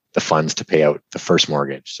the funds to pay out the first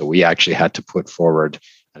mortgage. So we actually had to put forward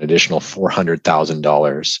an additional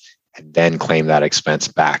 $400,000 and then claim that expense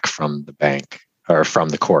back from the bank or from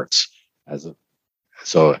the courts.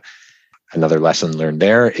 So another lesson learned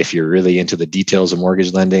there. If you're really into the details of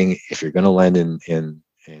mortgage lending, if you're going to lend in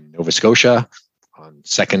Nova Scotia on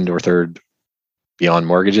second or third beyond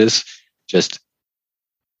mortgages, just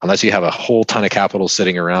unless you have a whole ton of capital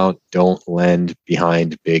sitting around, don't lend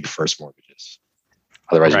behind big first mortgages.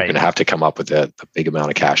 Otherwise, You're going to have to come up with a big amount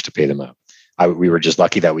of cash to pay them out. We were just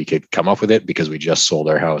lucky that we could come up with it because we just sold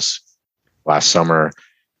our house last summer,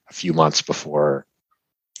 a few months before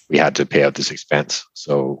we had to pay out this expense.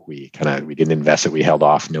 So we didn't invest it. We held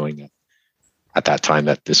off knowing that at that time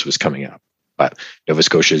that this was coming up. But Nova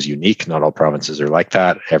Scotia is unique. Not all provinces are like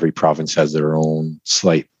that. Every province has their own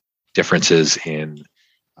slight differences in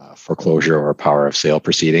foreclosure or power of sale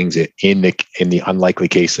proceedings in the unlikely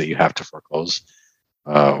case that you have to foreclose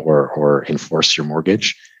or enforce your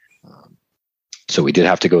mortgage. So we did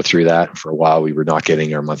have to go through that. For a while, we were not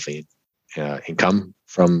getting our monthly income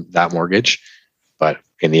from that mortgage, but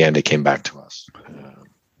in the end, it came back to us.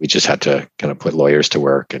 We just had to kind of put lawyers to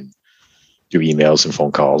work and do emails and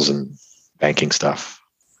phone calls and banking stuff.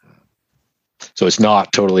 So it's not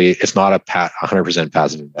a 100%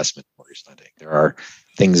 passive investment mortgage lending. There are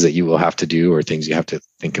things that you will have to do or things you have to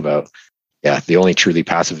think about. Yeah, the only truly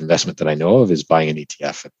passive investment that I know of is buying an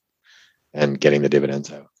ETF and getting the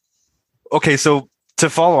dividends out. Okay, so to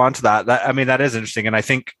follow on to that, I mean, that is interesting. And I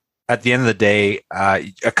think at the end of the day,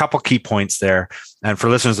 a couple key points there. And for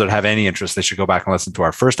listeners that have any interest, they should go back and listen to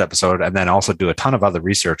our first episode and then also do a ton of other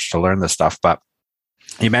research to learn this stuff. But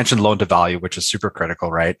you mentioned loan to value, which is super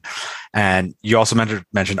critical, right? And you also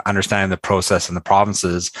mentioned understanding the process in the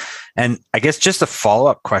provinces. And I guess just a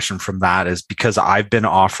follow-up question from that is, because I've been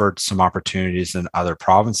offered some opportunities in other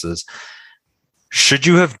provinces, should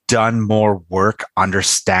you have done more work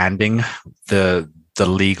understanding the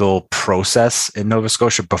legal process in Nova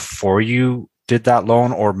Scotia before you did that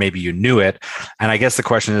loan, or maybe you knew it? And I guess the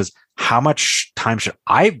question is, how much time should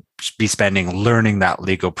I be spending learning that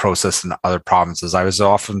legal process in other provinces? I was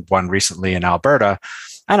often one recently in Alberta,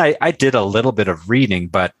 and I did a little bit of reading,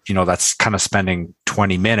 but that's kind of spending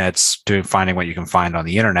 20 minutes finding what you can find on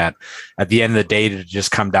the internet. At the end of the day, to just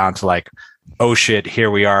come down to like, oh shit, here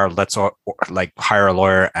we are, let's like hire a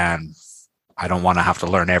lawyer, and I don't want to have to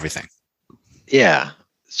learn everything. Yeah.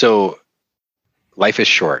 So life is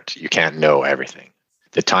short. You can't know everything.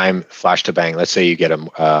 The time flash to bang. Let's say you get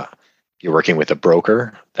you're working with a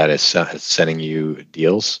broker that is sending you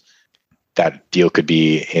deals. That deal could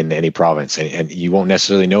be in any province, and you won't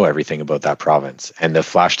necessarily know everything about that province. And the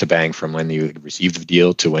flash to bang from when you receive the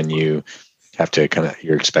deal to when you have to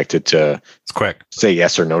you're expected to it's quick. Say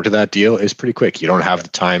yes or no to that deal is pretty quick. You don't have the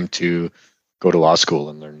time to go to law school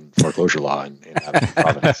and learn foreclosure law in that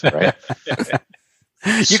province, right?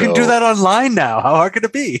 You can do that online now. How hard could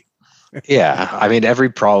it be? Yeah. I mean,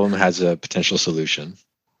 every problem has a potential solution,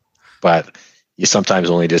 but you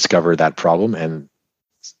sometimes only discover that problem and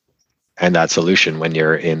that solution when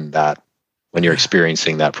you're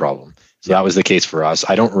experiencing that problem. So that was the case for us.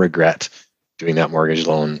 I don't regret doing that mortgage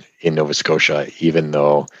loan in Nova Scotia, even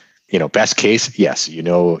though, best case, yes, you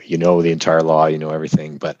know the entire law, you know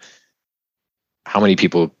everything, but how many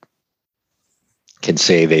people can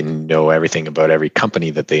say they know everything about every company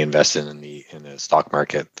that they invest in the stock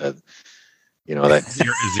market? That that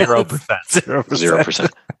 0%. 0%.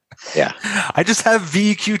 Yeah. I just have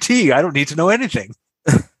VQT. I don't need to know anything.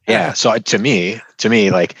 Yeah. So to me,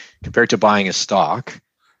 like compared to buying a stock,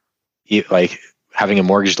 like having a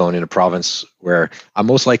mortgage loan in a province where I'm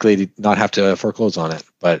most likely to not have to foreclose on it,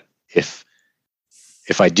 but if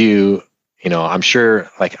I do, I'm sure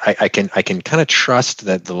like I can kind of trust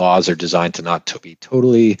that the laws are designed to not to be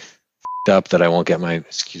totally up, that I won't get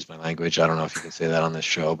excuse my language. I don't know if you can say that on this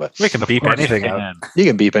show, but we can beep anything out. You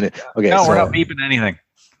can beep it. Okay. No, we're not beeping anything.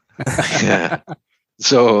 Yeah.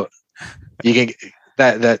 So you can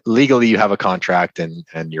that legally you have a contract and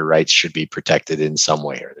your rights should be protected in some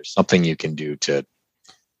way, or there's something you can do to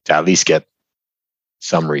at least get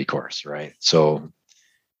some recourse, right? So,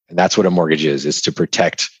 and that's what a mortgage is to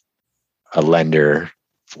protect a lender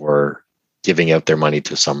for giving out their money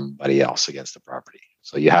to somebody else against the property.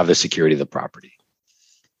 So you have the security of the property.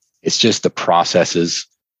 It's just the processes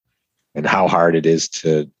and how hard it is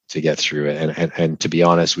to get through it. And to be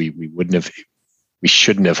honest, we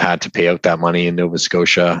shouldn't have had to pay out that money in Nova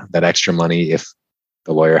Scotia, that extra money, if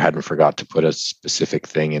the lawyer hadn't forgot to put a specific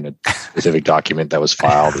thing in a specific document that was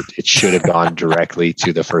filed. It should have gone directly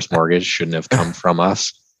to the first mortgage, shouldn't have come from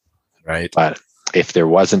us. Right. But if there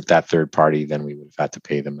wasn't that third party, then we would have had to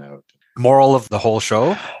pay them out. Moral of the whole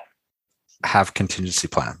show, have contingency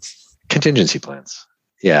plans. Contingency plans.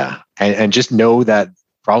 Yeah. And just know that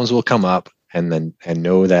problems will come up, and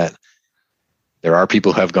know that there are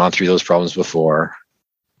people who have gone through those problems before,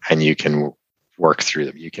 and you can work through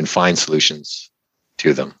them. You can find solutions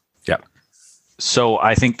to them. Yeah. So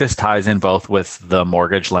I think this ties in both with the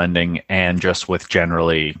mortgage lending and just with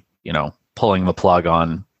generally, pulling the plug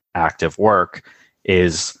on active work.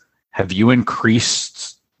 Is, have you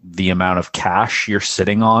increased the amount of cash you're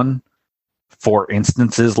sitting on for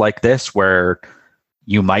instances like this where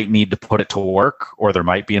you might need to put it to work, or there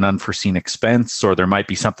might be an unforeseen expense, or there might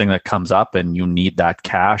be something that comes up and you need that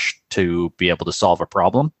cash to be able to solve a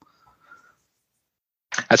problem?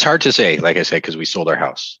 That's hard to say, like I said, because we sold our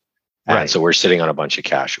house. Right. So we're sitting on a bunch of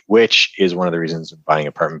cash, which is one of the reasons of buying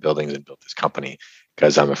apartment buildings and built this company,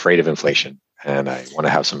 because I'm afraid of inflation and I want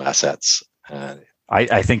to have some assets.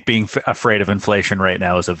 I think being afraid of inflation right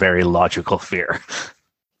now is a very logical fear.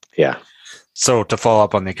 Yeah. So to follow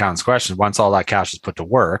up on the accountant's question, once all that cash is put to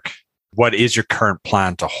work, what is your current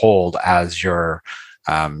plan to hold as your,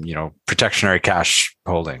 protectionary cash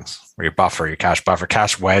holdings, or your buffer, your cash buffer,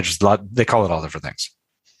 cash wedge? They call it all different things.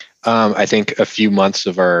 I think a few months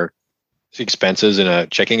of our expenses in a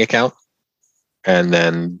checking account, and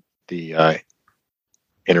then the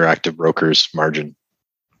Interactive Brokers margin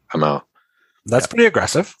amount. That's pretty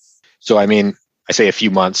aggressive. So, I mean, I say a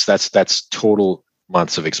few months, that's total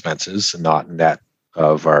months of expenses, not net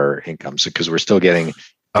of our incomes because we're still getting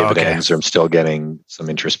dividends, or I'm still getting some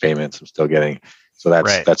interest payments. I'm still getting, so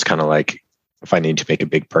that's kind of like if I need to make a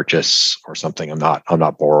big purchase or something, I'm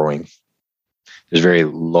not borrowing. There's very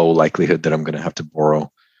low likelihood that I'm going to have to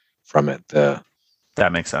borrow from it.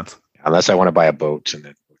 That makes sense. Unless I want to buy a boat, and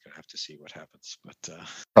then we're going to have to see what happens. But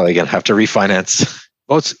probably going to have to refinance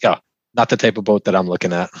boats. Yeah, not the type of boat that I'm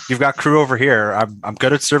looking at. You've got crew over here. I'm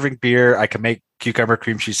good at serving beer. I can make cucumber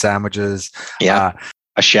cream cheese sandwiches. Yeah.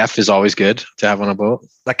 A chef is always good to have on a boat.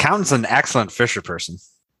 The accountant's an excellent fisher person.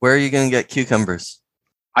 Where are you going to get cucumbers?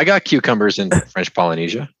 I got cucumbers in French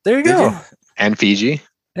Polynesia. There you go. And Fiji.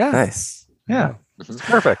 Yeah. Nice. Yeah. It's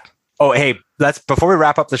perfect. Oh, hey, before we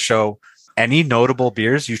wrap up the show, any notable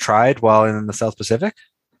beers you tried while in the South Pacific?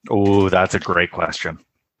 Oh, that's a great question.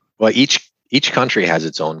 Well, each country has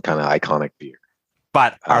its own kind of iconic beer.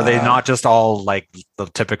 But are they not just all like the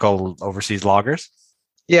typical overseas lagers?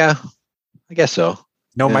 Yeah, I guess so.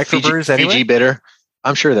 No microbrews anyway? Fiji bitter.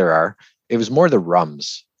 I'm sure there are. It was more the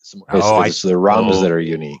rums. It's the rums that are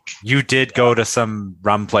unique. You did go to some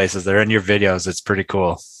rum places. They're in your videos. It's pretty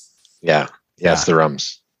cool. Yeah. It's the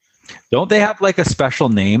rums. Don't they have like a special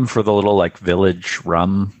name for the little like village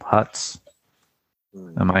rum huts?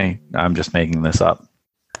 I'm just making this up.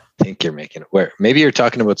 I think you're making it. Where? Maybe you're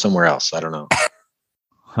talking about somewhere else. I don't know.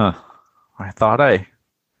 Huh.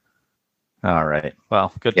 All right.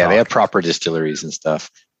 Well, good. Yeah, talk. they have proper distilleries and stuff.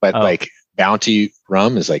 But like Bounty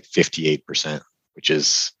rum is like 58%, which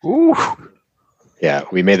is... Ooh. Yeah,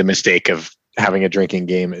 we made the mistake of having a drinking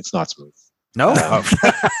game. It's not smooth. No?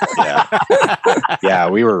 Yeah,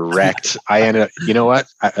 we were wrecked. I ended up, you know what?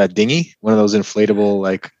 A dinghy, one of those inflatable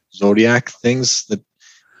like Zodiac things.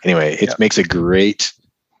 Anyway, it makes a great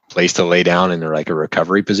place to lay down in like a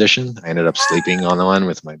recovery position. I ended up sleeping on the one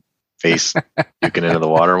with my face puking into the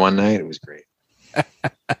water one night. It was great.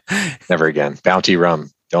 Never again. Bounty rum.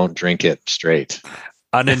 Don't drink it straight.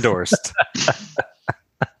 Unendorsed.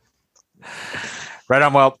 Right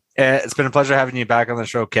on. Well, it's been a pleasure having you back on the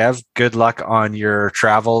show, Kev. Good luck on your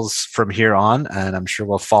travels from here on, and I'm sure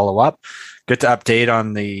we'll follow up. Good to update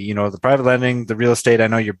on the private lending, the real estate. I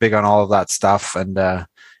know you're big on all of that stuff, and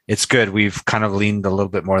it's good. We've kind of leaned a little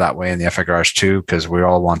bit more that way in the FI Garage too, because we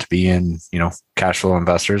all want to be in, cash flow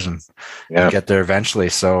investors and get there eventually.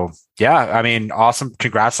 So yeah, I mean, awesome.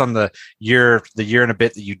 Congrats on the year and a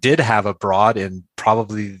bit that you did have abroad in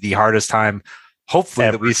probably the hardest time,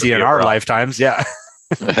 hopefully, that we see in our lifetimes. Yeah.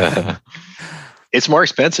 It's more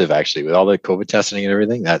expensive actually with all the COVID testing and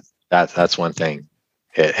everything. That's one thing.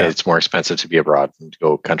 It's more expensive to be abroad and to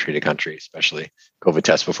go country to country, especially COVID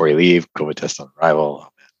test before you leave, COVID test on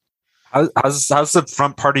arrival. How's the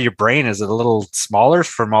front part of your brain? Is it a little smaller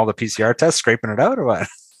from all the PCR tests scraping it out or what?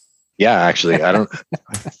 Yeah, actually, I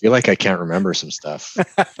feel like I can't remember some stuff.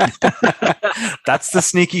 That's the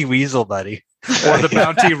sneaky weasel, buddy. Or the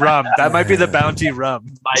Bounty rum. That might be the Bounty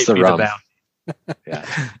rum. Might be the Bounty.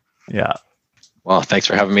 Yeah. Well, thanks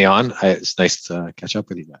for having me on. It's nice to catch up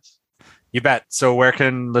with you guys. You bet. So where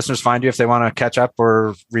can listeners find you if they want to catch up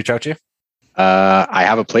or reach out to you? I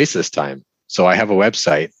have a place this time. So I have a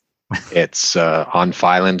website. It's on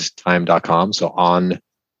filandtime.com. So on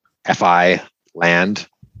filand.com.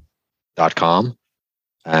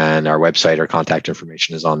 And our website, our contact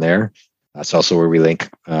information is on there. That's also where we link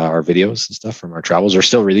our videos and stuff from our travels. We're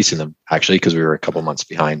still releasing them, actually, because we were a couple months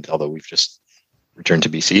behind, although we've just returned to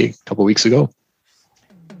BC a couple weeks ago.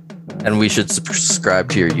 And we should subscribe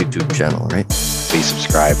to your YouTube channel, right? Please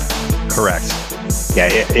subscribe. Correct. Yeah,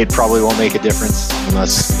 it probably won't make a difference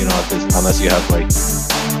unless you have like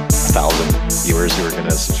 1,000 viewers who are going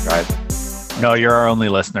to subscribe. No, you're our only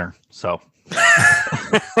listener. So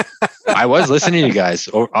I was listening to you guys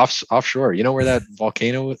offshore. You know where that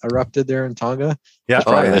volcano erupted there in Tonga? Yeah. I was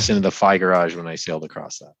probably listening to the FI Garage when I sailed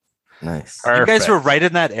across that. Nice. You guys were right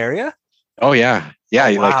in that area? Oh yeah. Yeah.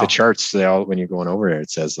 Oh, wow. Like the charts, when you're going over there, it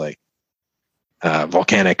says like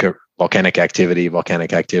volcanic activity on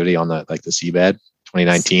the seabed.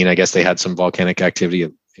 2019, I guess they had some volcanic activity.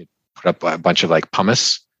 It put up a bunch of like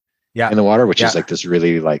pumice in the water, which is like this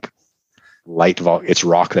really like light it's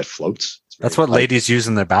rock that floats. That's what ladies use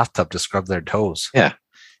in their bathtub to scrub their toes. Yeah.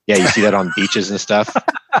 Yeah, you see that on beaches and stuff.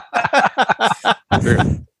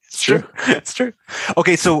 It's true.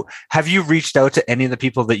 Okay, so have you reached out to any of the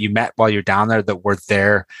people that you met while you're down there that were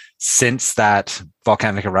there since that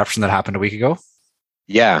volcanic eruption that happened a week ago?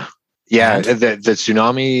 Yeah. The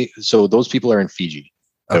tsunami. So those people are in Fiji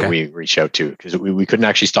that we reached out to because we couldn't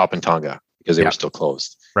actually stop in Tonga because they were still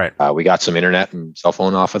closed. Right. We got some internet and cell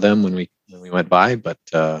phone off of them when we went by, but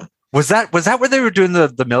was that where they were doing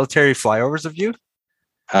the military flyovers of you?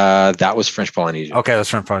 That was French Polynesia. Okay, that's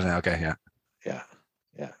French Polynesia. Okay, yeah. Yeah.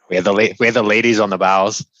 Yeah, we had the ladies on the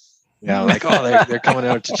bows. Yeah, like, oh, they're coming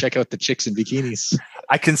out to check out the chicks in bikinis.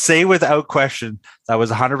 I can say without question that was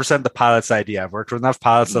 100% the pilot's idea. I've worked with enough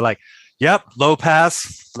pilots that are like, yep, low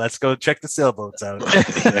pass. Let's go check the sailboats out.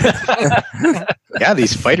 Yeah,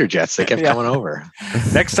 these fighter jets, they kept coming over.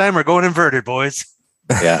 Next time we're going inverted, boys.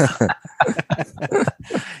 Yeah.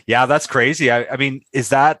 Yeah, that's crazy. I mean, was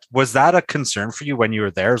that a concern for you when you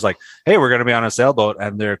were there? It's like, hey, we're going to be on a sailboat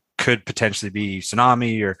and there could potentially be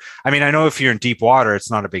tsunami, or, I mean, I know if you're in deep water,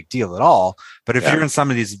 it's not a big deal at all. But if you're in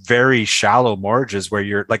some of these very shallow morges where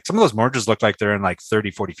you're like, some of those morges look like they're in like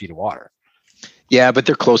 30, 40 feet of water. Yeah, but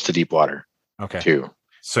they're close to deep water. Okay. Too.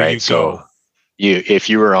 So right? If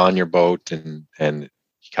you were on your boat and you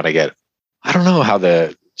kind of get, I don't know how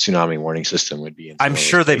the tsunami warning system would be. I'm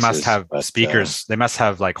sure they must have speakers. They must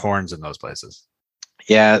have like horns in those places.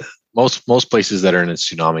 Yeah, most places that are in a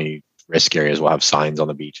tsunami risk areas will have signs on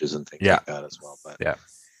the beaches and things like that as well.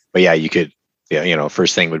 But yeah, you could. Yeah, you know,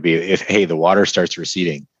 first thing would be if the water starts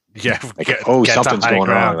receding. Yeah, like, something's going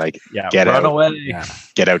on. Like get run out, away.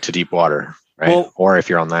 Get out to deep water, right? Well, or if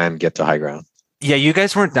you're on land, get to high ground. Yeah, you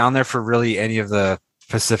guys weren't down there for really any of the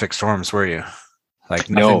Pacific storms, were you? Like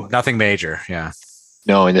nothing major. Yeah.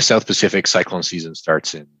 No, in the South Pacific, cyclone season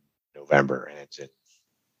starts in November and it's in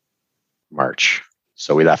March.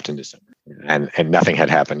 So we left in December, and nothing had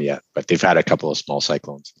happened yet. But they've had a couple of small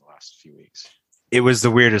cyclones in the last few weeks. It was the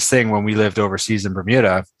weirdest thing when we lived overseas in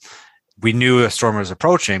Bermuda. We knew a storm was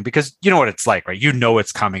approaching because you know what it's like, right? You know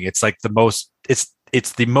it's coming. It's like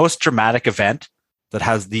it's the most dramatic event that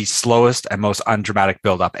has the slowest and most undramatic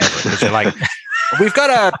buildup ever. Because you're like, we've got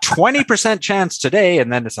a 20% chance today,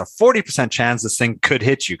 and then it's a 40% chance this thing could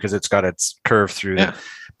hit you because it's got its curve through. Yeah.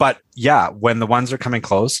 But yeah, when the ones are coming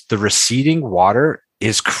close, the receding water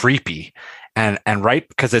is creepy. And right,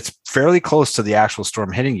 because it's fairly close to the actual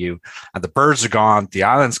storm hitting you, and the birds are gone, the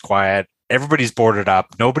island's quiet, everybody's boarded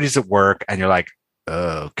up, nobody's at work, and you're like,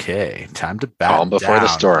 okay, time to back calm before down. The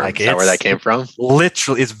storm. Like, is that where that came from?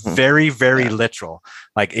 Literally, it's very, very literal.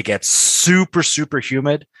 Like it gets super, super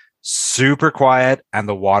humid, super quiet, and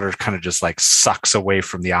the water kind of just like sucks away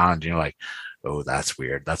from the island. You're like, oh, that's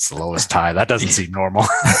weird. That's the lowest tide. That doesn't seem normal.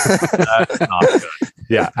 That's not good.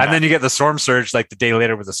 Yeah. And then you get the storm surge like the day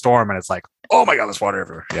later with the storm, and it's like, oh my God, there's water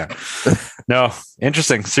everywhere. Yeah. No,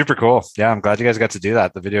 interesting. Super cool. Yeah. I'm glad you guys got to do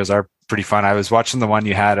that. The videos are pretty fun. I was watching the one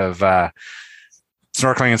you had of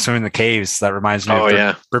snorkeling and swimming in the caves. That reminds me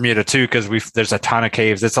of Bermuda too, because there's a ton of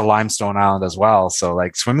caves. It's a limestone island as well. So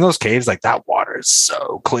like swimming those caves, like that water is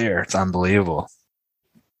so clear. It's unbelievable.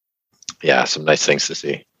 Yeah. Some nice things to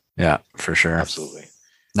see. Yeah, for sure. Absolutely.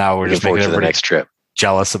 Now we're just making the next trip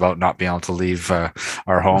jealous about not being able to leave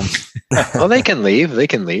our home. Well, they can leave. They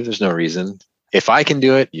can leave. There's no reason. If I can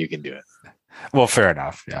do it, you can do it. Well, fair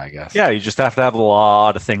enough. Yeah, I guess. Yeah, you just have to have a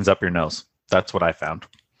lot of things up your nose. That's what I found.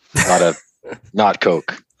 Not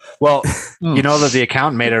Coke. Well, you know that the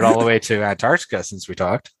account made it all the way to Antarctica since we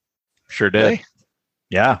talked. Sure did. Really?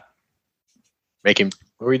 Yeah. What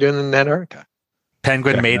are we doing in Antarctica?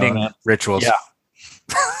 Penguin mating rituals. Yeah.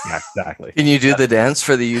 Yeah, exactly. Can you do the dance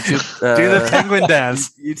for the YouTube? Do the penguin dance.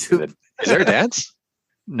 YouTube. Is there a dance?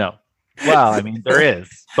 No. Well, I mean, there is,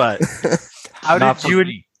 but how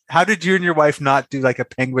did you and your wife not do like a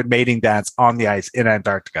penguin mating dance on the ice in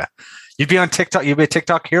Antarctica? You'd be on TikTok. You'd be a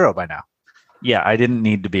TikTok hero by now. Yeah, I didn't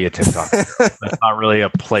need to be a TikTok hero. That's not really a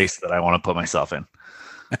place that I want to put myself in.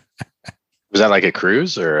 Was that like a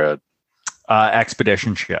cruise or a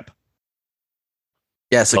expedition ship?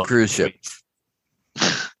 Yes, a cruise ship.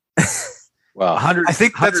 Well, I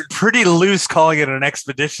think that's pretty loose calling it an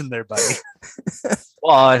expedition there, buddy.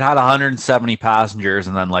 Well, it had 170 passengers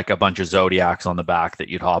and then like a bunch of Zodiacs on the back that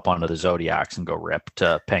you'd hop onto the Zodiacs and go rip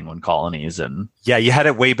to penguin colonies. And yeah, you had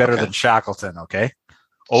it way better than Shackleton. Okay.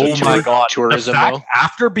 Oh my God. Tourism.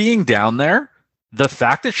 After being down there, the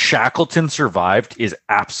fact that Shackleton survived is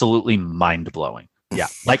absolutely mind blowing. Yeah.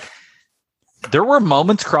 Like there were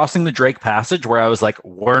moments crossing the Drake Passage where I was like,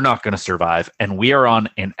 we're not going to survive. And we are on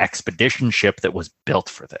an expedition ship that was built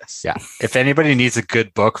for this. Yeah. If anybody needs a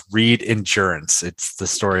good book, read Endurance. It's the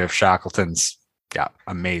story of Shackleton's. Yeah.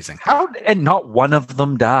 Amazing. And not one of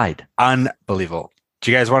them died. Unbelievable.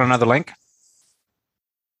 Do you guys want another link?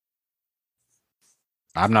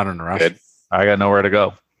 I'm not in a rush. Good. I got nowhere to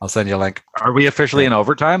go. I'll send you a link. Are we officially in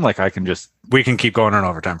overtime? Like we can keep going in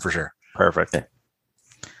overtime for sure. Perfect. Okay.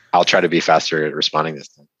 I'll try to be faster at responding this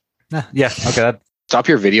time. Yeah. Okay. Stop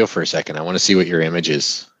your video for a second. I want to see what your image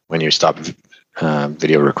is when you stop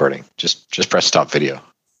video recording. Just press stop video.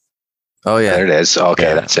 Oh yeah, there it is. Okay,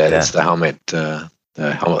 yeah, that's it. Yeah. It's the helmet,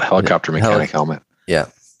 helicopter mechanic helmet. Yeah.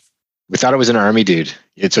 We thought it was an army dude.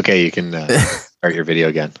 It's okay. You can start your video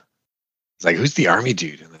again. It's like, who's the army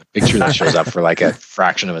dude? And the picture that shows up for like a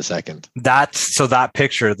fraction of a second. That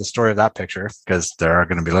picture, the story of that picture, because there are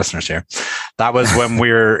going to be listeners here. That was when we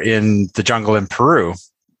were in the jungle in Peru.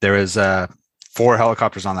 There was 4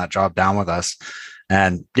 helicopters on that job down with us.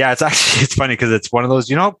 And yeah, it's funny because it's one of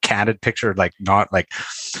those, candid picture, like not like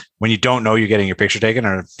when you don't know you're getting your picture taken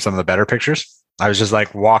or some of the better pictures. I was just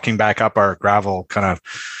like walking back up our gravel kind of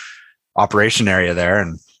operation area there,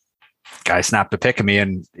 and guy snapped a pic of me.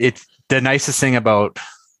 And the nicest thing about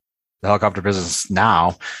the helicopter business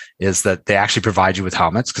now is that they actually provide you with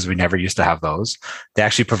helmets, because we never used to have those. They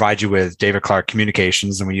actually provide you with David Clark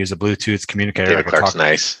communications, and we use a Bluetooth communicator. David Clark's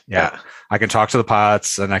nice. Yeah. I can talk to the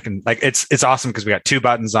pilots, and I can it's awesome because we got 2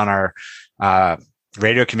 buttons on our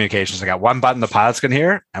radio communications. I got 1 button the pilots can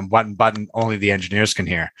hear and 1 button only the engineers can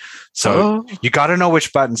hear. So you got to know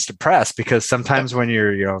which buttons to press, because sometimes when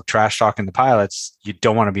you're trash talking the pilots, you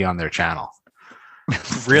don't want to be on their channel.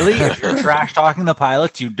 Really? If you're trash talking the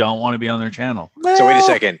pilots, you don't want to be on their channel. So wait a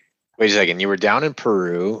second. You were down in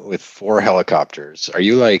Peru with 4 helicopters. Are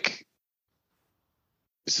you like,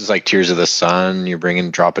 this is like Tears of the Sun? You're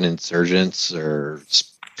dropping insurgents or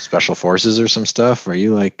special forces or some stuff? Are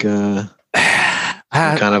you like kind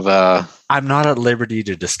of a? I'm not at liberty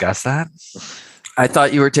to discuss that. I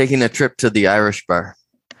thought you were taking a trip to the Irish bar.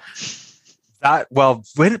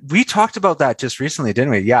 When we talked about that just recently,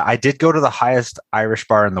 didn't we? Yeah, I did go to the highest Irish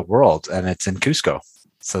bar in the world, and it's in Cusco.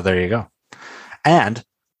 So there you go. And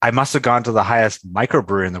I must have gone to the highest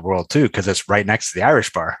microbrewery in the world too, because it's right next to the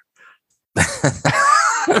Irish bar.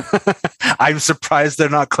 I'm surprised they're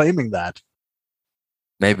not claiming that.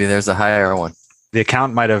 Maybe there's a higher one. The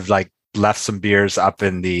account might have left some beers up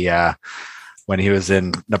in the when he was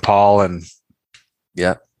in Nepal, and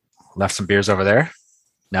left some beers over there.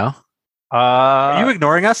 No. Are you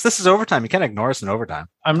ignoring us? This is overtime. You can't ignore us in overtime.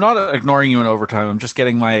 I'm not ignoring you in overtime. I'm just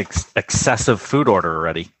getting my excessive food order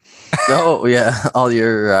ready. Oh, yeah. All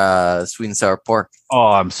your sweet and sour pork.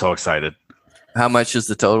 Oh, I'm so excited. How much is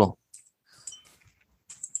the total?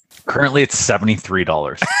 Currently, it's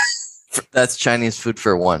 $73. That's Chinese food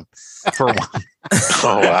for one. For one.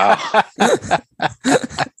 Oh, wow.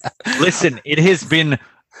 Listen, it has been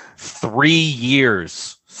 3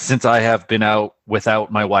 years since I have been out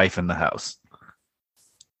without my wife in the house.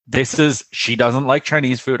 She doesn't like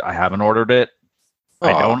Chinese food. I haven't ordered it.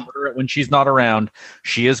 I don't order it when she's not around.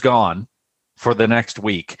 She is gone for the next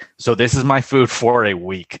week. So this is my food for a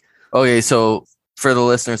week. Okay, so for the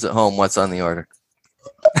listeners at home, what's on the order?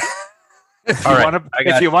 If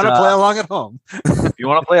you want to play along at home. If you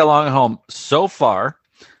want to play along at home, so far,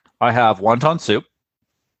 I have wonton soup.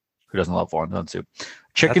 Who doesn't love wonton soup?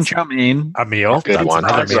 Chicken chow mein. A meal. Good one.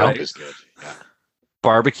 Meal. Is good. Yeah.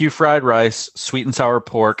 Barbecue fried rice, sweet and sour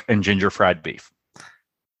pork, and ginger fried beef.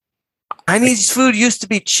 Chinese food used to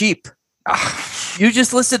be cheap. You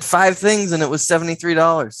just listed 5 things and it was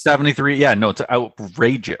 $73. 73. Yeah, no, it's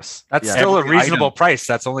outrageous. That's still a reasonable price.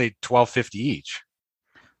 That's only $12.50 each.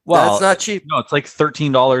 Well, that's not cheap. No, it's like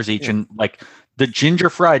 $13 each, and like the ginger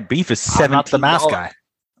fried beef is $17. I'm not the mask guy.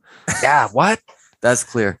 Yeah, what? That's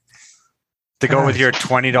clear. To go with your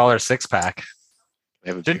 $20 6-pack.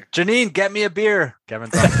 Janine, get me a beer.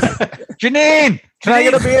 Kevin's on. Janine, can I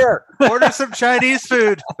get a beer? Order some Chinese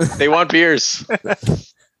food. They want beers.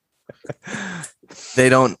 They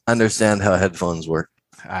don't understand how headphones work.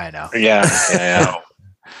 I know. Yeah.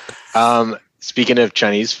 Speaking of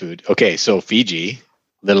Chinese food, okay, so Fiji,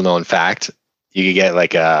 little known fact, you could get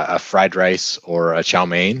like a fried rice or a chow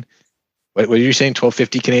mein. What were you saying?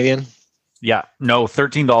 $12.50 Canadian? Yeah, no,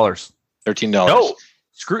 $13. $13.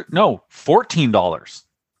 No, $14.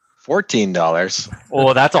 $14.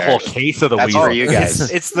 Oh, that's a whole case of the That's weasel. for you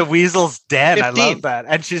guys. It's the weasel's den. 15. I love that.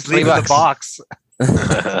 And she's leaving the box.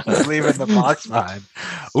 She's leaving the box behind.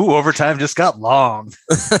 Ooh, overtime just got long.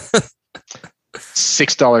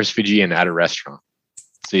 $6 Fijian at a restaurant.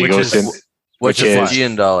 So you What's a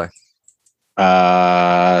Fijian dollar?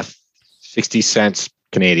 60 cents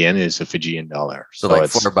Canadian is a Fijian dollar. So like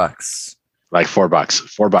it's $4. like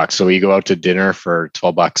 $4. So we go out to dinner for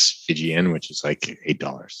 $12 Fijian, which is like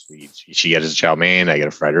 $8. She gets a chow mein, I get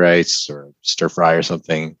a fried rice or stir fry or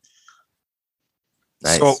something.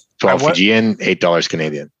 Nice. So 12 Fijian, $8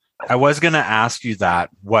 Canadian. I was going to ask you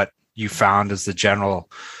what you found as the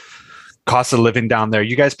general cost of living down there.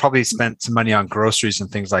 You guys probably spent some money on groceries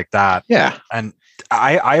and things like that. Yeah. And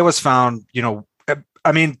I always found,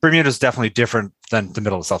 Bermuda is definitely different than the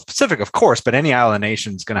middle of the South Pacific, of course, but any island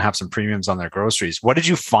nation is going to have some premiums on their groceries. What did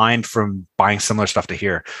you find from buying similar stuff to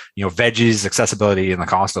here? Veggies, accessibility, and the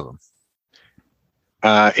cost of them.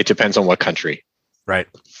 It depends on what country. Right.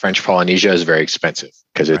 French Polynesia is very expensive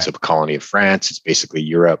because it's a colony of France. It's basically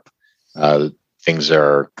Europe. Things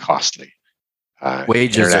are costly.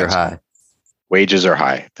 Wages are high. Wages are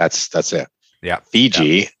high. That's it. Yeah.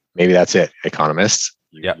 Fiji, maybe that's it. Economists,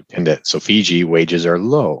 you pinned it. So Fiji, wages are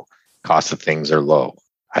low. Cost of things are low.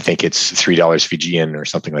 I think it's $3 Fijian or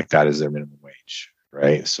something like that is their minimum wage,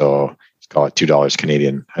 right? So let's call it $2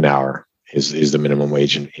 Canadian an hour is the minimum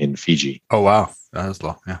wage in Fiji. Oh, wow. That is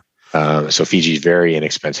low. Yeah. So Fiji is very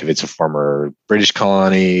inexpensive. It's a former British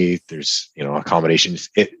colony. There's, accommodations.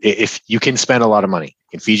 If you can spend a lot of money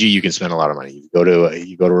in Fiji, you can spend a lot of money. You go to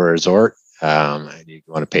a resort, and you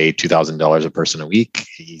want to pay $2,000 a person a week,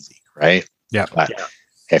 easy, right? Yeah. But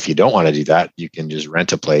if you don't want to do that, you can just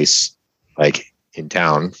rent a place like in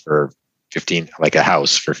town for like a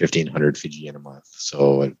house for 1,500 Fijian a month.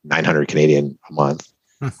 So 900 Canadian a month.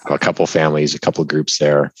 Have a couple families, a couple groups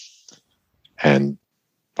there, and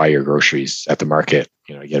buy your groceries at the market.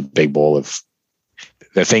 You get a big bowl of.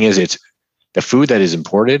 The thing is, it's the food that is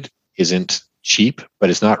imported isn't cheap, but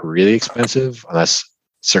it's not really expensive unless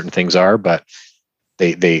certain things are. But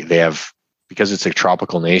they have, because it's a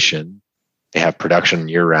tropical nation, they have production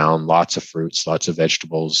year round, lots of fruits, lots of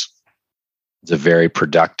vegetables. It's a very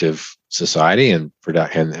productive society, and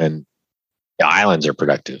the islands are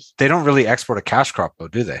productive. They don't really export a cash crop, though,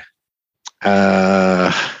 do they?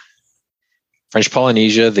 French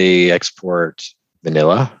Polynesia, they export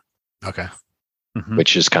vanilla. Okay. Mhm.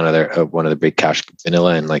 Which is kind of their one of the big cash,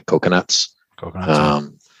 vanilla and like coconuts.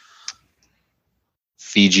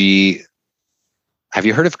 Fiji. Have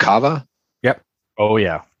you heard of kava? Oh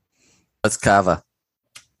yeah. What's kava?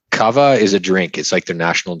 Kava is a drink. It's like their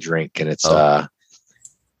national drink, and it's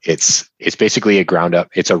basically a ground up.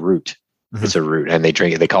 It's a root. Mhm. It's a root, and they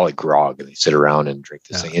drink it. They call it grog, and they sit around and drink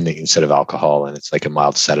this thing instead of alcohol, and it's like a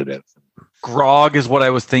mild sedative. Grog is what I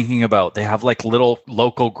was thinking about. They have like little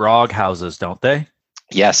local grog houses, don't they?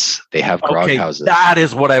 Yes, they have grog houses. That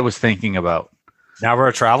is what I was thinking about. Now we're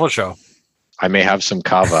a travel show. I may have some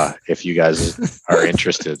kava if you guys are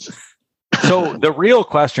interested. So the real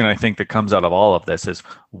question I think that comes out of all of this is,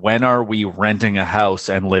 when are we renting a house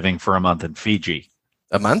and living for a month in Fiji?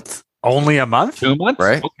 A month? Only a month? 2 months?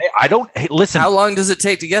 Right. Okay, listen. How long does it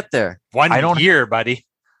take to get there? 1 I don't- year, buddy.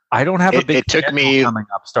 I don't have a big. It took schedule me coming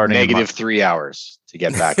up starting in negative 3 hours to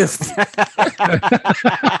get back.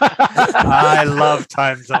 I love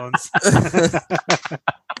time zones.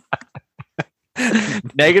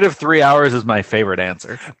 Negative 3 hours is my favorite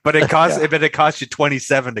answer. But it costs you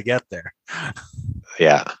 27 to get there.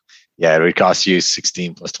 Yeah. It would cost you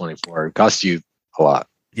 16 plus 24. It costs you a lot.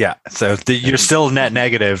 Yeah. So you're still net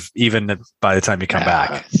negative even by the time you come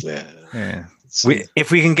back. Yeah.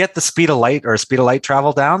 If we can get the speed of light or speed of light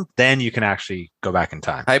travel down, then you can actually go back in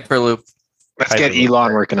time. Hyperloop. Let's get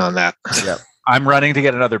Elon working on that. Yep. I'm running to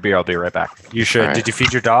get another beer. I'll be right back. You should. All right. Did you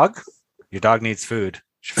feed your dog? Your dog needs food. You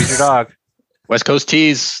should feed your dog. West Coast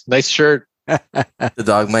Tees, nice shirt. The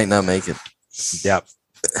dog might not make it. Yep.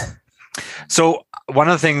 So one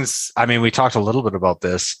of the things, we talked a little bit about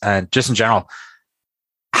this, and just in general,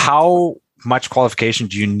 how much qualification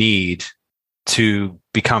do you need to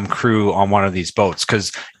become crew on one of these boats?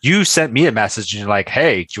 Because you sent me a message and you're like,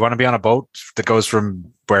 hey, do you want to be on a boat that goes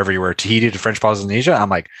from wherever you were, Tahiti to French Polynesia? I'm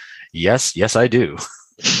like, yes, I do.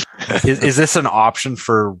 Is this an option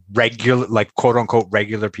for regular, like quote unquote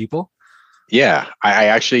regular people? Yeah, I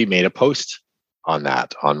actually made a post on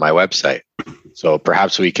that on my website. So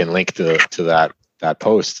perhaps we can link to that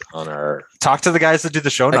post on our Talk to the guys that do the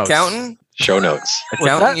show notes. Accountant, show notes.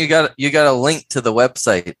 you got a link to the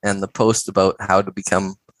website and the post about how to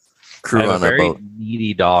become crew I have on a a very boat.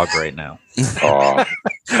 needy dog right now. Oh,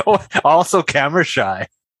 Oh, also camera shy.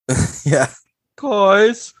 Yeah.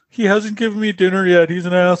 Guys, he hasn't given me dinner yet. He's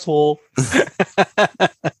an asshole.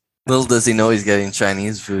 Little does he know he's getting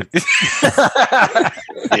Chinese food.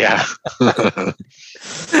 yeah.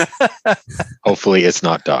 Hopefully it's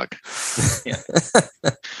not dog.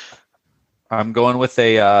 I'm going with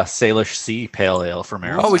a Salish Sea Pale Ale from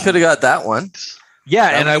Arizona. Oh, we could have got that one.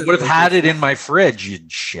 Yeah, That and I was would have really had good. it in my fridge, you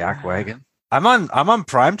jackwagon. I'm on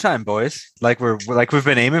prime time, boys. Like we've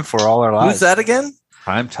been aiming for all our lives. Who's that again?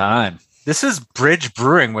 Prime time. This is Bridge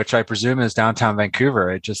Brewing, which I presume is downtown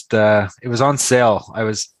Vancouver. It just it was on sale. I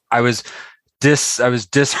was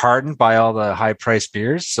disheartened by all the high priced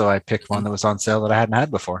beers, so I picked one that was on sale that I hadn't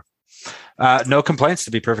had before. No complaints,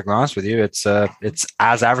 to be perfectly honest with you. It's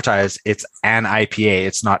as advertised. It's an IPA.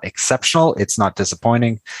 It's not exceptional. It's not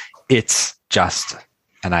disappointing. It's just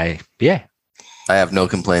an IPA. I have no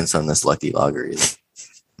complaints on this Lucky Lager either.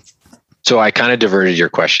 So I kind of diverted your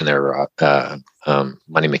question there, Rob,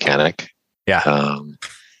 Money Mechanic. Yeah.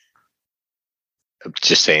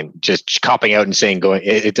 just saying, just copping out and saying,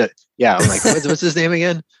 yeah. I'm like, what's his name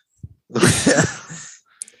again?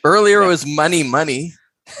 Earlier it was money.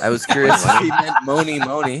 I was curious if he meant Moni.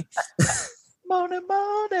 Money.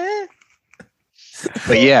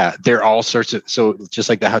 But yeah, there are all sorts of, so just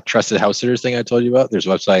like the trusted house sitters thing I told you about, there's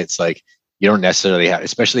websites like you don't necessarily have,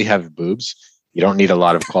 especially have boobs. You don't need a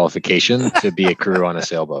lot of qualification to be a crew on a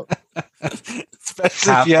sailboat.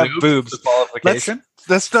 Especially if you have boobs. Qualification.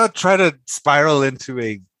 Let's not try to spiral into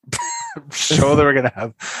a show that we're going to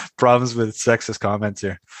have problems with sexist comments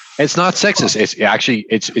here. It's not sexist. It's actually,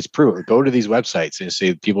 it's proven. Go to these websites and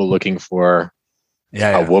see people looking for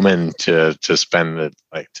a woman to spend the,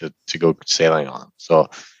 like to go sailing on them. So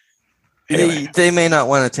anyway. They may not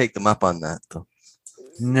want to take them up on that though.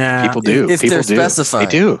 Nah, people do. If people they're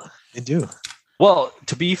specified. They do. Well,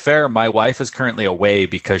 to be fair, my wife is currently away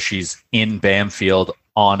because she's in Bamfield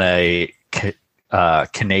on a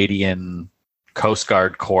Canadian Coast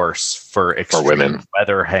Guard course for extreme women.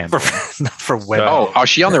 weather handling. for women. Oh, is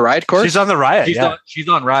she on the Riot course? She's on the Riot. She's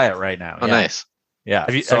on Riot right now. Oh, nice. Yeah.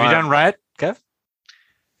 Have you done Riot, Kev?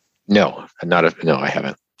 No, I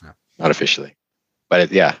haven't. No. Not officially.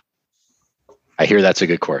 But I hear that's a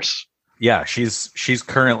good course. Yeah, she's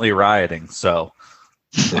currently rioting, so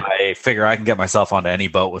I figure I can get myself onto any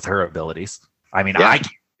boat with her abilities. I mean, I can't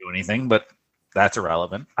do anything, but that's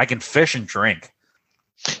irrelevant. I can fish and drink.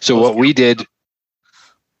 So what we did,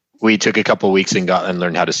 we took a couple of weeks and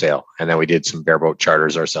learned how to sail, and then we did some bareboat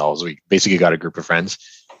charters ourselves. We basically got a group of friends,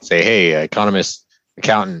 say, "Hey, economist,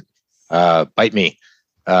 accountant, bite me.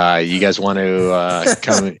 You guys want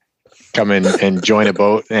to come in and join a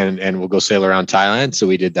boat and we'll go sail around Thailand." So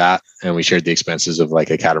we did that, and we shared the expenses of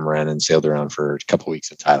like a catamaran and sailed around for a couple of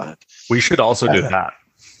weeks in Thailand. We should also do that.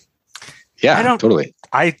 Yeah, totally.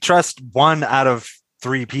 I trust 1 out of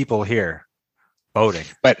 3 people here boating.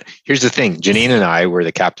 But here's the thing: Janine and I were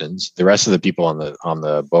the captains. The rest of the people on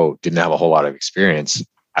the boat didn't have a whole lot of experience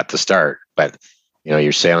at the start. But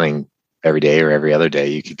you're sailing every day or every other day.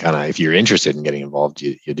 You can kind of, if you're interested in getting involved,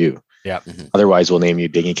 you do. Yeah. Mm-hmm. Otherwise, we'll name you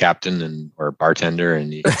dinghy captain or bartender,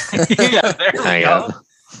 and you hang out.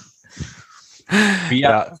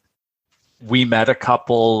 We met a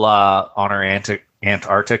couple on our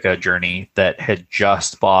Antarctica journey that had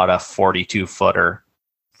just bought a 42-footer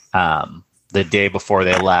the day before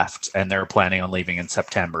they left, and they were planning on leaving in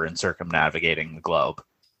September and circumnavigating the globe.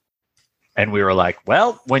 And we were like,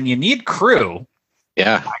 well, when you need crew,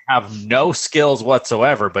 I have no skills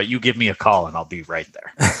whatsoever, but you give me a call and I'll be right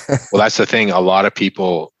there. Well, that's the thing. A lot of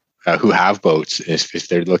people who have boats, if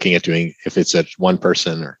they're looking at doing, if it's at one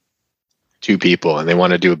person or 2 people and they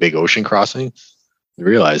want to do a big ocean crossing, they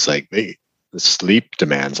realize like the sleep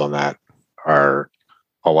demands on that are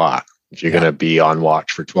a lot. If you're going to be on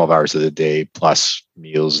watch for 12 hours of the day plus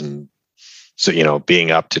meals, and so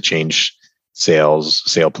being up to change sail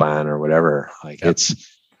plan or whatever, like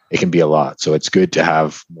it can be a lot. So it's good to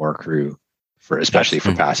have more crew especially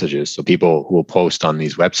for passages. So people who will post on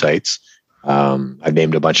these websites, I've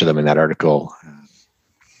named a bunch of them in that article.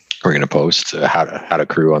 We're going to post how to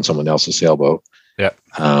crew on someone else's sailboat. Yeah.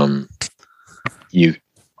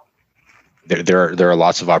 There are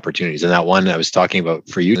lots of opportunities, and that one I was talking about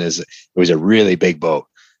for you it was a really big boat.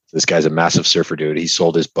 This guy's a massive surfer dude. He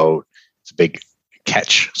sold his boat. It's a big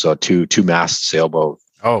ketch, so a two mast sailboat.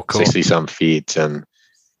 Oh, cool. 60-some feet, and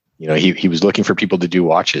he was looking for people to do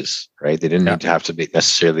watches. Right, they didn't need to have to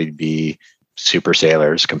necessarily be super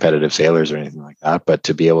sailors, competitive sailors, or anything like that, but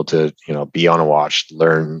to be able to be on a watch,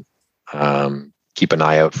 learn, keep an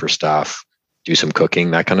eye out for stuff, do some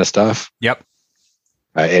cooking, that kind of stuff. Yep.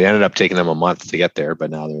 It ended up taking them a month to get there,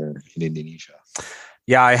 but now they're in Indonesia.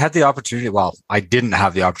 Yeah, I had the opportunity. Well, I didn't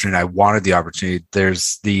have the opportunity. I wanted the opportunity.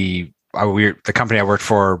 There's the company I worked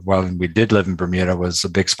for when we did live in Bermuda was a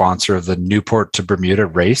big sponsor of the Newport to Bermuda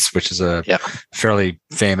race, which is a fairly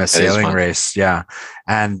famous sailing race. Yeah.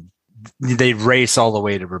 And they'd race all the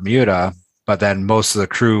way to Bermuda, but then most of the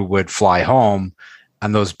crew would fly home,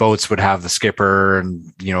 and those boats would have the skipper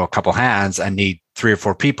and, a couple hands, and need 3 or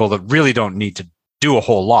 4 people that really don't need to do a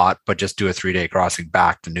whole lot, but just do a 3-day crossing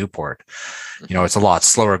back to Newport. It's a lot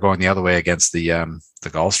slower going the other way against the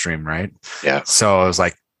Gulf Stream, right? Yeah. So I was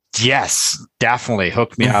like, yes, definitely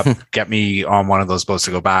hook me up, get me on one of those boats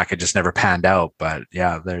to go back. It just never panned out. But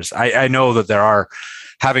yeah, I know that there are,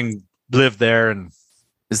 having lived there. And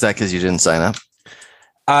is that because you didn't sign up?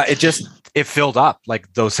 It filled up.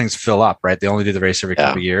 Like those things fill up, right? They only do the race every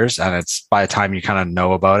couple of years, and it's by the time you kind of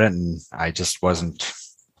know about it. And I just wasn't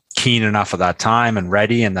keen enough at that time and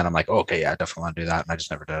ready. And then I'm like, okay, I definitely want to do that. And I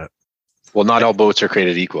just never did it. Well, not all boats are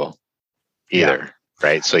created equal either.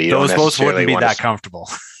 Right. So those boats wouldn't be that comfortable.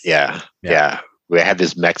 Yeah. we had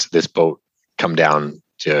this boat come down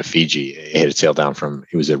to Fiji. It had sailed down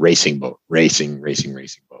it was a racing boat, racing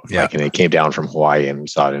boat. Yeah. And it came down from Hawaii, and we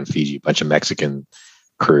saw it in Fiji, a bunch of Mexican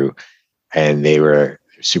crew, and they were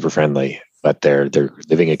super friendly, but their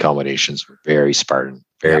living accommodations were very Spartan,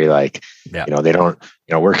 very they don't,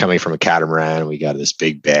 we're coming from a catamaran. We got this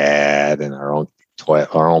big bed and our own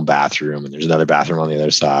toilet, our own bathroom, and there's another bathroom on the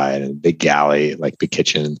other side and a big galley, like big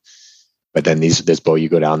kitchen. But then this boat, you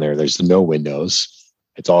go down there, there's no windows.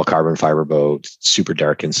 It's all carbon fiber boat, super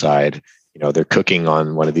dark inside. They're cooking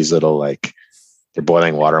on one of these little, they're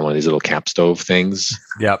boiling water on one of these little camp stove things.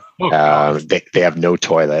 Yep. They have no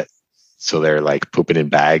toilet. So they're like pooping in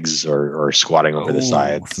bags or squatting over the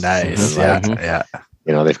sides. Nice. Yeah.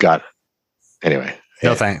 They've got, anyway.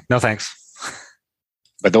 No thanks.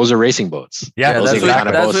 But those are racing boats. Yeah, that's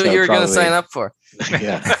boats what you're going to sign up for.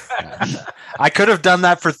 Yeah. I could have done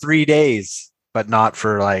that for 3 days, but not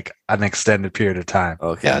for like an extended period of time.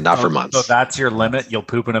 Okay. Yeah, not for months. So that's your limit. You'll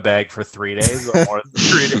poop in a bag for 3 days, or more than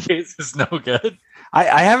 3 days is no good.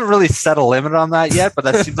 I haven't really set a limit on that yet, but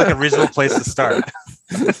that seems like a reasonable place to start.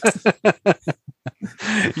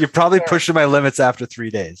 You're probably pushing my limits after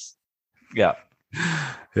 3 days. Yeah.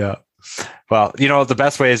 Yeah. Well, the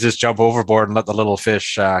best way is just jump overboard and let the little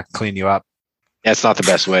fish clean you up. That's not the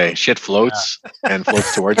best way. Shit floats and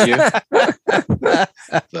floats towards you.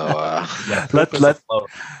 So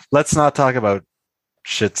let's not talk about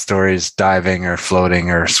shit stories, diving or floating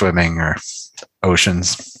or swimming or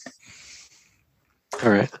oceans. All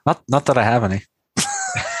right. Not that I have any.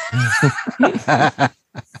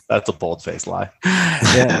 That's a bold-faced lie.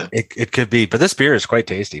 Yeah, it could be. But this beer is quite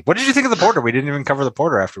tasty. What did you think of the porter? We didn't even cover the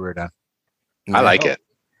porter after we were done. I like it.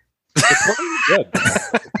 Good.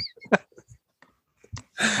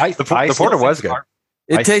 The porter was good.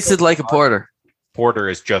 It tasted like a porter. Porter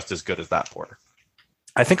is just as good as that porter.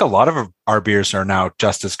 I think a lot of our beers are now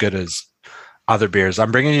just as good as other beers.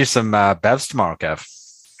 I'm bringing you some Bevs tomorrow, Kev.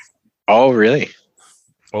 Oh, really?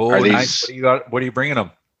 Oh, Are nice. these- What do you got? What are you bringing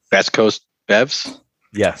them? Best Coast Bevs?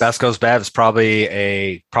 Yes. Best Coast Bevs, probably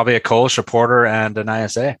a Kolsch, a porter, and an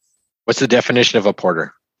ISA. What's the definition of a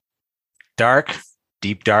porter? Dark,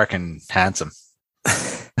 deep dark, and handsome.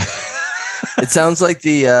 It sounds like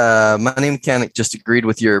the money mechanic just agreed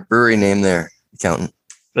with your brewery name there, accountant.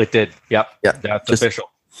 It did. Yep. Yeah. That's Just official.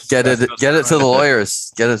 Get it to the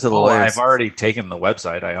lawyers. Get it to the lawyers. I've already taken the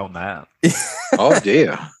website. I own that. Oh, do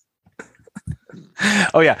you?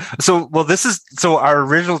 Oh yeah. So our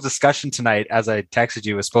original discussion tonight, as I texted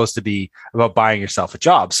you, was supposed to be about buying yourself a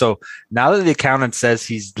job. So now that the accountant says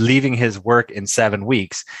he's leaving his work in 7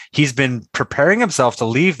 weeks, he's been preparing himself to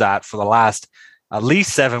leave that for the last at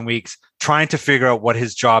least 7 weeks, trying to figure out what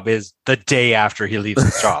his job is the day after he leaves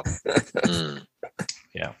his job.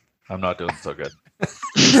 Yeah, I'm not doing so good.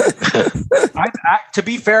 To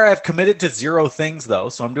be fair, I've committed to 0 things though,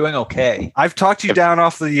 so I'm doing okay. I've talked you down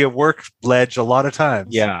off the work ledge a lot of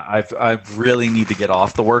times. Yeah, I really need to get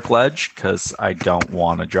off the work ledge because I don't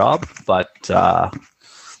want a job. But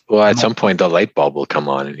well, at some point, the light bulb will come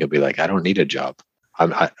on, and he'll be like, "I don't need a job.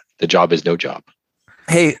 The job is no job."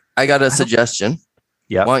 Hey, I got a suggestion.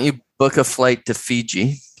 Yeah. Why don't you book a flight to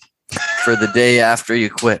Fiji for the day after you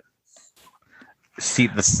quit? see,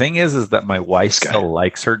 the thing is that my wife still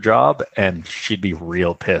likes her job, and she'd be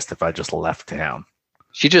real pissed if I just left town.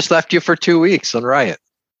 She just left you for 2 weeks on Riot.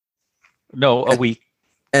 No, a week.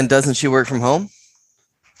 And doesn't she work from home?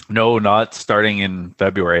 No, not starting in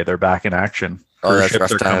February. They're back in action. Oh, that's Ships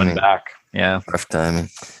rough are coming timing. back. Yeah. Rough timing.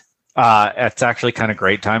 It's actually kind of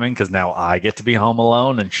great timing because now I get to be home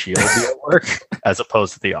alone and she'll be at work as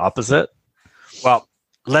opposed to the opposite. Well,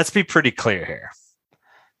 let's be pretty clear here.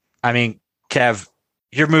 I mean, Kev,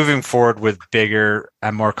 you're moving forward with bigger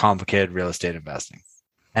and more complicated real estate investing.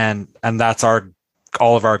 And that's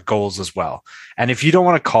all of our goals as well. And if you don't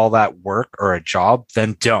want to call that work or a job,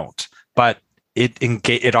 then don't. But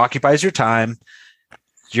it occupies your time.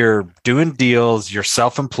 You're doing deals. You're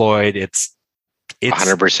self-employed. It's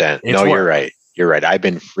 100%. No, work. you're right. You're right. I've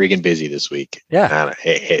been freaking busy this week. Yeah. And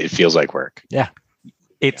it feels like work. Yeah.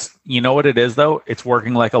 It's, you know what it is though? It's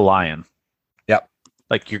working like a lion. Yep.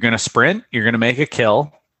 Like you're going to sprint, you're going to make a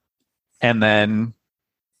kill, and then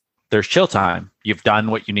there's chill time. You've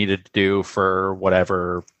done what you needed to do for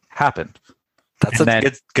whatever happened.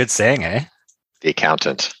 That's good saying, eh? The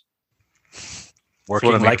accountant.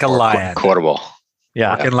 Working like a lion. Quotable.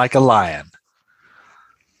 Yeah. Working like a lion.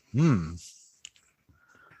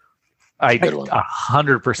 I Good one.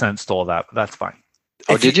 100% stole that, but that's fine.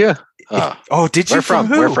 Oh, did you? Did you? Where from?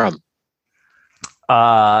 who? Where from?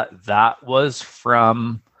 That was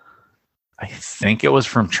from, I think it was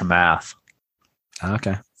from Chamath.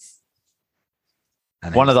 Okay.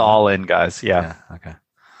 One of the all-in guys. Yeah. Okay.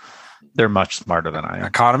 They're much smarter than I am.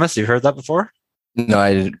 Economist, you've heard that before? No,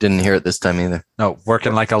 I didn't hear it this time either. No,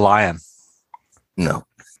 working like a lion. No.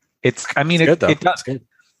 It's good though. It's good.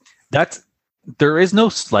 There is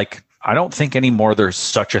no, like, I don't think anymore there's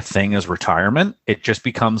such a thing as retirement. It just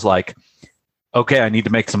becomes like, okay, I need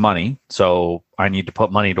to make some money. So I need to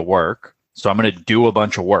put money to work. So I'm going to do a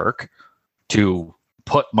bunch of work to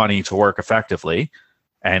put money to work effectively.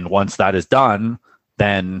 And once that is done,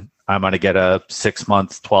 then I'm going to get a 6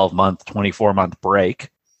 month, 12 month, 24 month break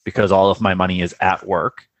because all of my money is at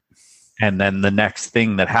work. And then the next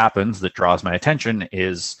thing that happens that draws my attention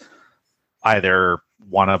is either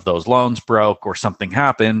one of those loans broke or something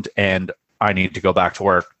happened and I need to go back to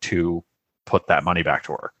work to put that money back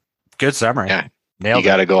to work. Good summary. Yeah. Nailed You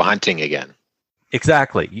got to go hunting again.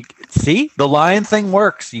 Exactly. You see, the lion thing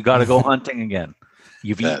works. You got to go hunting again.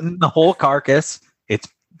 You've eaten the whole carcass. It's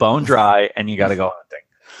bone dry and you got to go hunting.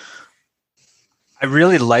 I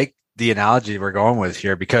really like the analogy we're going with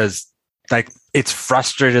here because like it's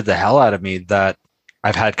frustrated the hell out of me that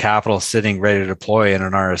I've had capital sitting ready to deploy in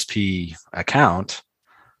an RSP account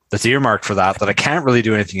that's earmarked for that I can't really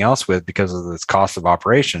do anything else with because of this cost of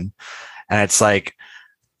operation. And it's like,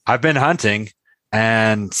 I've been hunting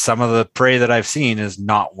and some of the prey that I've seen is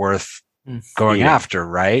not worth going after,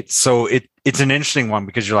 right? So it's an interesting one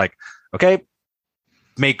because you're like, okay,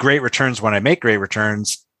 make great returns when I make great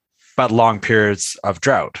returns, but long periods of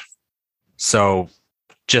drought. So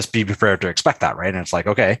just be prepared to expect that, right? And it's like,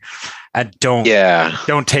 okay, and don't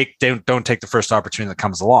take the first opportunity that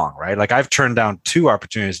comes along, right? Like I've turned down 2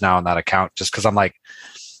 opportunities now in that account just because I'm like,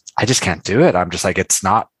 I just can't do it. I'm just like,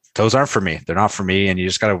 those aren't for me. They're not for me, and you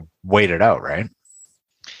just got to wait it out, right?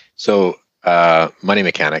 So, Money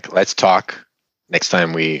Mechanic, let's talk next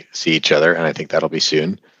time we see each other, and I think that'll be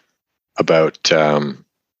soon, about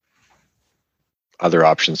other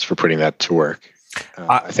options for putting that to work.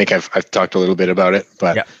 I think I've talked a little bit about it,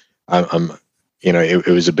 but yeah. It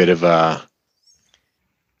was a bit of a.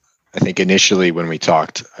 I think initially when we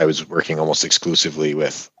talked, I was working almost exclusively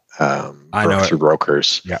with through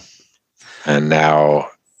brokers. Yeah, and now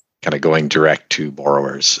kind of going direct to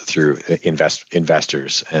borrowers through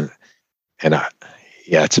investors, and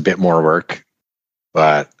it's a bit more work,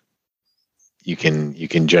 but you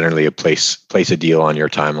can generally place a deal on your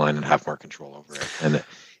timeline and have more control over it. And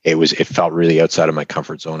it felt really outside of my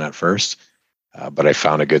comfort zone at first, but I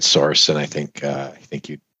found a good source, and I think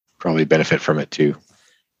you'd probably benefit from it too.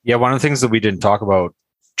 Yeah, one of the things that we didn't talk about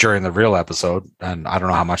during the real episode, and I don't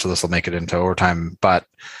know how much of this will make it into overtime, but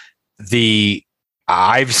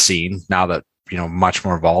I've seen now that much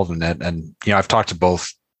more involved in it, and I've talked to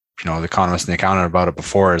both the economist and the accountant about it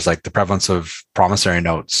before, is like the prevalence of promissory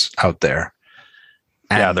notes out there.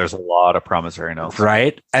 And there's a lot of promissory notes.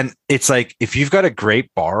 Right. And it's like, if you've got a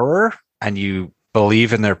great borrower and you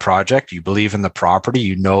believe in their project, you believe in the property,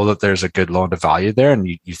 you know that there's a good loan to value there, and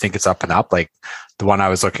you think it's up and up. Like the one I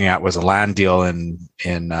was looking at was a land deal in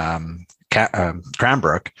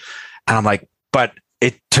Cranbrook. And I'm like, but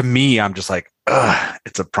to me, I'm just like,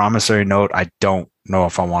 it's a promissory note. I don't know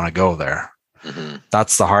if I want to go there. Mm-hmm.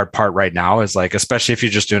 That's the hard part right now, is like, especially if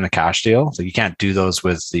you're just doing a cash deal. So you can't do those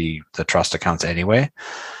with the trust accounts anyway.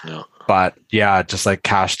 No. But yeah, just like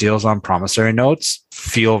cash deals on promissory notes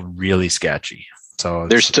feel really sketchy. So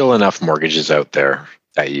there's still enough mortgages out there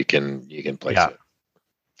that you can place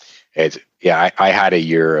it. I had a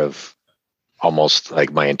year of almost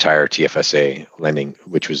like my entire TFSA lending,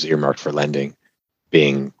 which was earmarked for lending,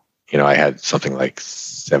 being, I had something like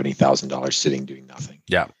 $70,000 sitting doing nothing.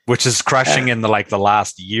 Yeah, which is crushing in the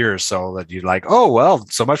last year or so, that you're like, oh well,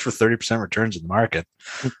 so much for 30% returns in the market.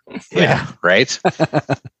 Yeah, right.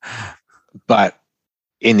 But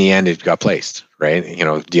in the end, it got placed, right?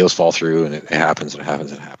 Deals fall through, and it happens.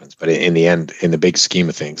 But in the end, in the big scheme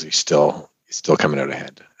of things, it's still coming out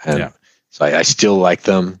ahead. And so I still like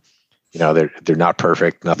them. They're not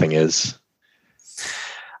perfect. Nothing is.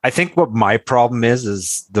 I think what my problem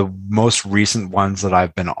is the most recent ones that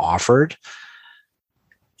I've been offered,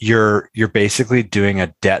 you're basically doing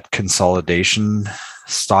a debt consolidation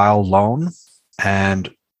style loan. And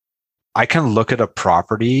I can look at a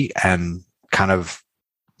property and kind of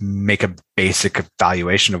make a basic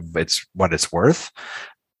evaluation of what it's worth,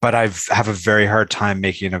 but I have a very hard time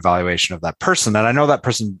making an evaluation of that person. And I know that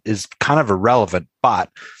person is kind of irrelevant, but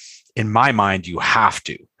in my mind, you have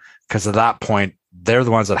to, because at that point, they're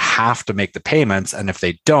the ones that have to make the payments, and if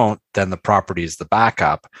they don't, then the property is the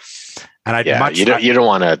backup. And you don't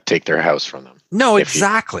want to take their house from them. No,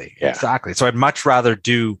 exactly. So I'd much rather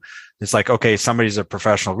do. It's like, okay, somebody's a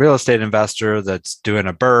professional real estate investor that's doing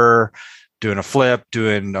a BRRRR, doing a flip,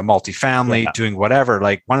 doing a multifamily, doing whatever.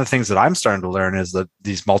 Like one of the things that I'm starting to learn is that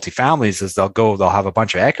these multifamilies is they'll have a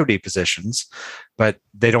bunch of equity positions, but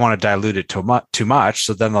they don't want to dilute it too much.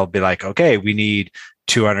 So then they'll be like, okay, we need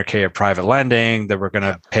 $200K of private lending that we're going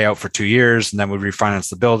to pay out for 2 years, and then we refinance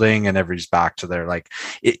the building, and everybody's back to their like.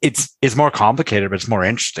 It's more complicated, but it's more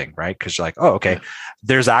interesting, right? Because you're like, oh, okay,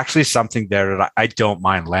 there's actually something there that I don't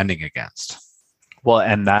mind lending against. Well,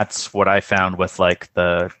 and that's what I found with like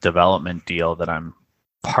the development deal that I'm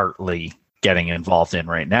partly getting involved in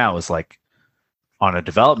right now is like on a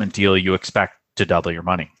development deal, you expect to double your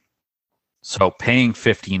money. So paying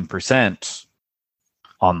 15%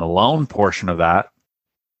 on the loan portion of that,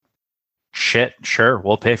 sure,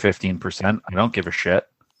 we'll pay 15%. I don't give a shit.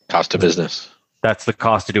 Cost of business. That's the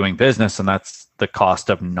cost of doing business, and that's the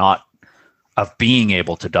cost of being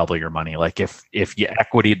able to double your money. Like if you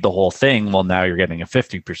equitied the whole thing, well, now you're getting a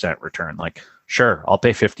 50% return. Like, sure, I'll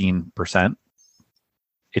pay 15%.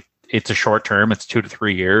 It's a short term. It's 2 to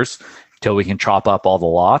 3 years till we can chop up all the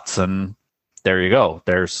lots, and there you go.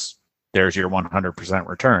 There's your 100%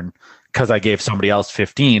 return because I gave somebody else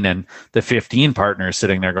 15, and the 15 partner is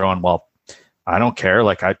sitting there going, well, I don't care.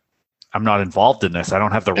 Like I'm not involved in this. I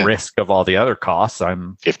don't have the risk of all the other costs.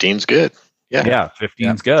 15's good. Yeah.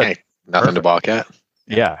 15's good. Okay. Nothing to balk at.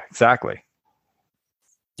 Yeah, exactly.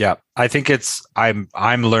 Yeah, I think I'm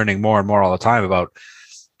learning more and more all the time about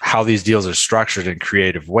how these deals are structured in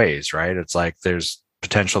creative ways, right? It's like there's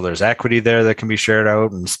potential, there's equity there that can be shared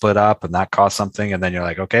out and split up, and that costs something. And then you're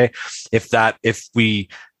like, okay, if we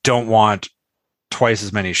don't want twice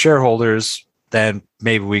as many shareholders, then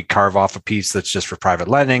maybe we carve off a piece that's just for private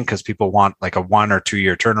lending because people want like a 1 or 2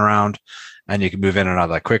 year turnaround, and you can move in and out of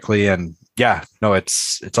that quickly. And yeah, no,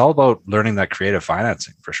 it's all about learning that creative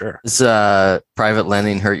financing for sure. Does private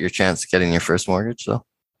lending hurt your chance of getting your first mortgage though?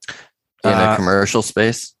 In a commercial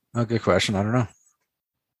space? Oh, good question. I don't know.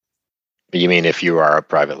 You mean if you are a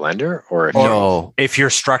private lender or if you're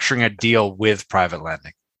structuring a deal with private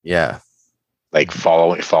lending? Yeah. Like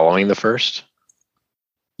following the first?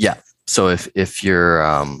 Yeah. So if you're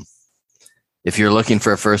looking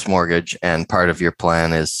for a first mortgage and part of your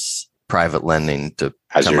plan is private lending to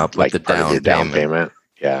come up with the down payment.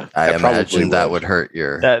 Yeah. I imagine that would hurt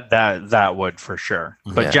your that would for sure.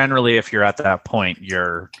 But generally if you're at that point,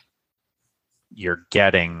 you're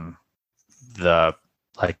getting the,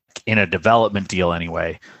 like in a development deal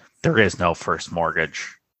anyway, there is no first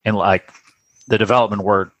mortgage. And like the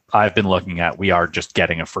development I've been looking at, we are just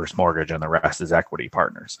getting a first mortgage and the rest is equity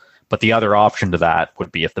partners. But the other option to that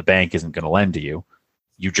would be if the bank isn't going to lend to you,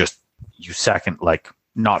 you second, like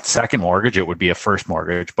not second mortgage, it would be a first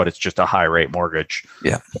mortgage, but it's just a high rate mortgage.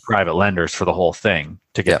 Yeah. Private lenders for the whole thing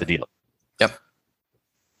to get the deal. Yep.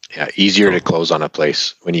 Yeah. Easier to close on a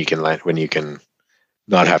place when you can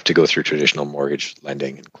not have to go through traditional mortgage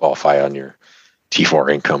lending and qualify on your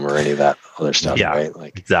T4 income or any of that other stuff. Yeah, right?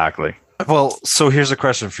 Like exactly. Well, so here's a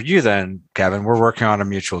question for you then, Kevin. We're working on a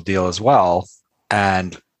mutual deal as well.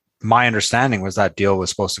 And my understanding was that deal was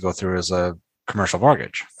supposed to go through as a commercial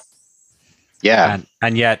mortgage. Yeah.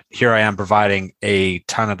 And yet here I am providing a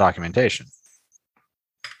ton of documentation.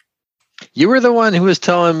 You were the one who was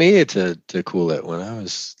telling me to cool it when I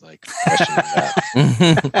was like questioning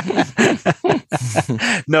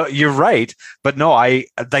that. No, you're right. But no, I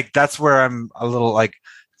like that's where I'm a little like,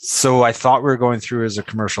 so I thought we were going through as a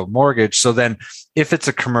commercial mortgage. So then if it's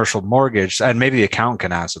a commercial mortgage, and maybe the accountant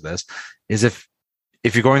can answer this, is if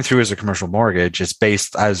you're going through as a commercial mortgage, it's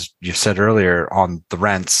based, as you said earlier, on the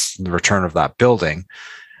rents and the return of that building.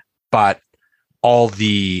 But all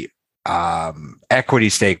the equity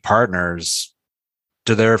stake partners,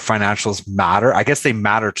 do their financials matter? I guess they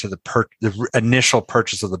matter to the initial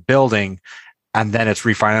purchase of the building, and then it's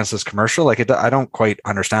refinanced as commercial. Like I don't quite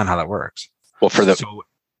understand how that works. Well, so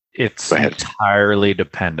it's entirely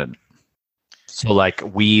dependent. So like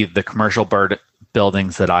the commercial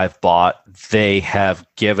buildings that I've bought, they have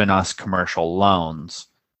given us commercial loans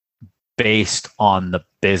based on the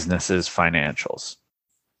business's financials.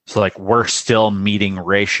 So like we're still meeting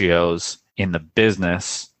ratios in the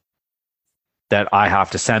business that I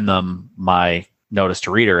have to send them my notice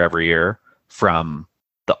to reader every year from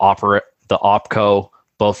the opco,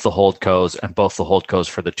 both the holdcos and both the holdcos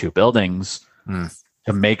for the two buildings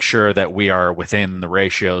to make sure that we are within the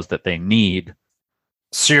ratios that they need.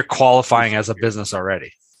 So you're qualifying as a business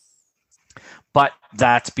already. But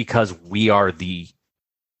that's because we are the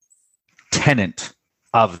tenant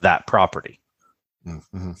of that property.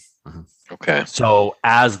 Mm-hmm. Mm-hmm. Okay. So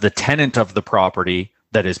as the tenant of the property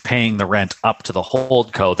that is paying the rent up to the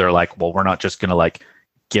holdco, they're like, well, we're not just going to like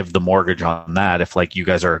give the mortgage on that if like you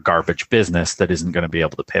guys are a garbage business that isn't going to be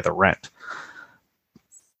able to pay the rent.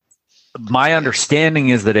 My understanding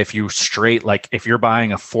is that if you're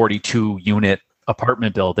buying a 42 unit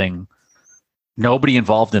apartment building, nobody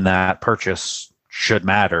involved in that purchase should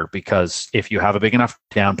matter, because if you have a big enough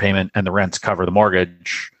down payment and the rents cover the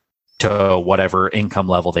mortgage to whatever income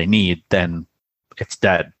level they need, then it's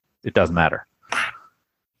dead. It doesn't matter.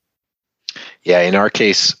 Yeah, in our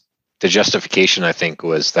case, the justification I think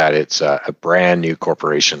was that it's a brand new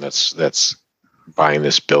corporation that's buying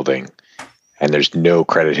this building, and there's no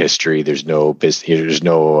credit history, there's no business, there's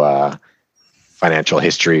no financial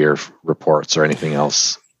history or reports or anything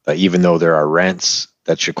else. Even though there are rents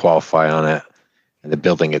that should qualify on it, and the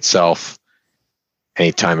building itself,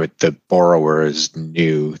 anytime the borrower is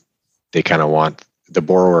new, they kind of want the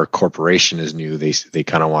borrower corporation is new. They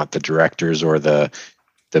kind of want the directors or the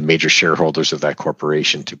major shareholders of that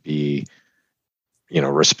corporation to be,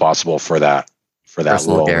 responsible for that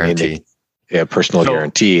Personal loan. guarantee. Personal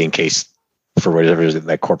guarantee in case for whatever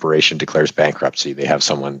that corporation declares bankruptcy, they have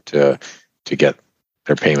someone to get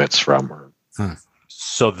their payments from.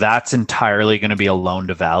 So that's entirely going to be a loan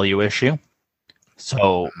to value issue.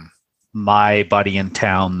 So my buddy in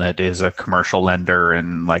town that is a commercial lender,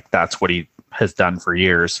 and like that's what he has done for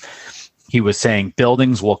years, he was saying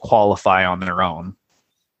buildings will qualify on their own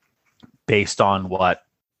based on what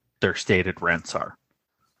their stated rents are.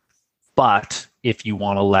 But if you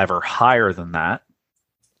want to lever higher than that,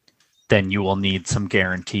 then you will need some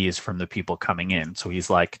guarantees from the people coming in. So he's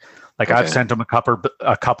like okay. I've sent him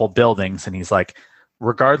a couple buildings, and he's like,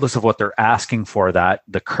 regardless of what they're asking for, that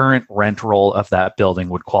the current rent roll of that building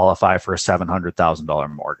would qualify for a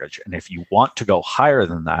 $700,000 mortgage. And if you want to go higher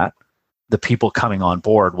than that, the people coming on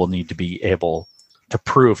board will need to be able to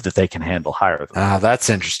prove that they can handle higher than that. That's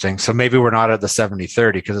interesting. So maybe we're not at the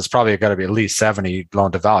 70-30, because it's probably got to be at least 70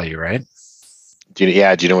 loan to value, right? Do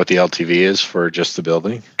you know what the LTV is for just the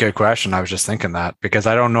building? Good question. I was just thinking that, because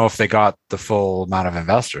I don't know if they got the full amount of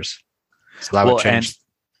investors. So that would change.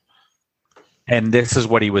 And this is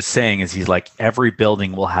what he was saying, is he's like, every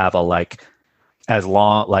building will have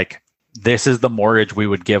this is the mortgage we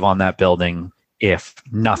would give on that building if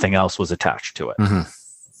nothing else was attached to it. Mm-hmm.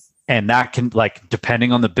 And that can,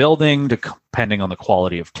 depending on the building, depending on the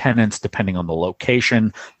quality of tenants, depending on the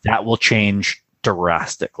location, that will change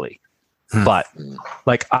drastically. But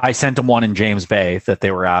I sent him one in James Bay that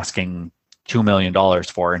they were asking $2 million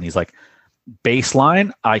for. And he's like,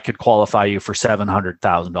 baseline, I could qualify you for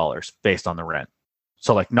 $700,000 based on the rent.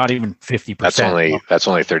 So not even 50%. That's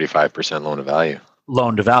only 35% loan to value.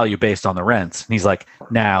 Loan to value based on the rents. And he's like,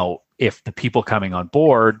 now if the people coming on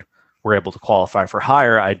board were able to qualify for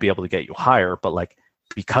higher, I'd be able to get you higher. But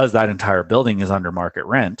because that entire building is under market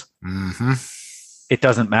rent, it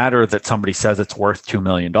doesn't matter that somebody says it's worth $2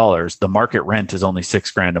 million. The market rent is only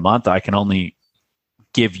 $6,000 a month. I can only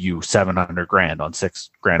give you $700,000 on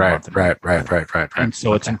 $6,000 a month. Right. And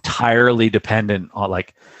so it's entirely dependent on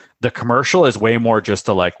the commercial is way more just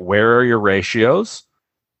to where are your ratios?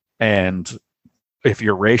 And if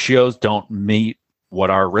your ratios don't meet what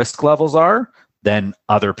our risk levels are, then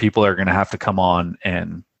other people are going to have to come on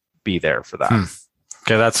and be there for that.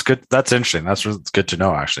 Okay, that's good. That's interesting. That's good to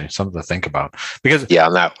know, actually. Something to think about. Because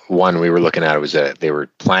on that one we were looking at, it was that they were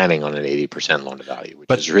planning on an 80% loan to value, which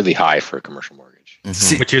is really high for a commercial mortgage.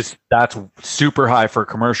 Mm-hmm. That's super high for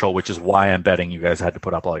commercial, which is why I'm betting you guys had to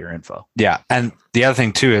put up all your info. Yeah, and the other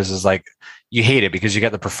thing too is you hate it because you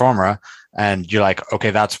get the pro forma and you're like, okay,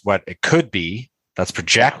 that's what it could be. That's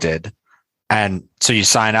projected, and so you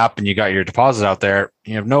sign up and you got your deposit out there.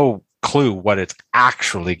 You have no clue what it's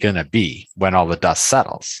actually going to be when all the dust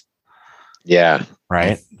settles. Yeah.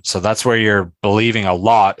 Right. So that's where you're believing a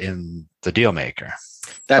lot in the deal maker.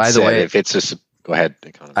 By the way, if it's go ahead.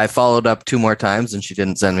 I followed up 2 more times and she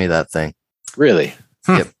didn't send me that thing. Really?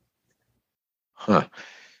 Yep. Huh.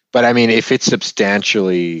 But I mean, if it's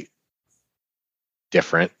substantially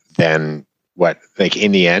different than what,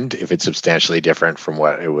 in the end, if it's substantially different from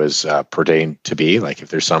what it was pertained to be, if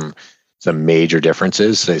there's some major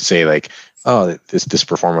differences, they say this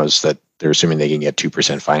performance that they're assuming they can get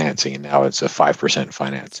 2% financing, and now it's a 5%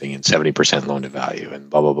 financing and 70% loan to value and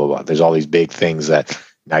blah, blah, blah, blah. There's all these big things that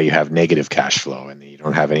now you have negative cash flow and you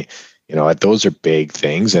don't have any, those are big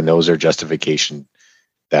things, and those are justification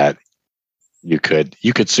that you could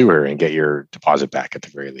sue her and get your deposit back at the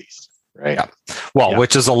very least. Right. Yeah. Well,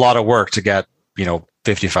 which is a lot of work to get,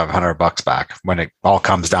 $5,500 back when it all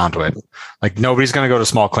comes down to it. Nobody's going to go to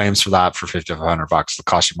small claims for that for $5,500. It'll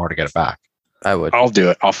cost you more to get it back. I would. I'll do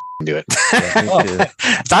it. I'll do it.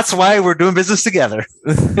 That's why we're doing business together.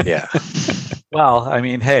 Yeah. Well, I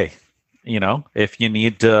mean, hey, if you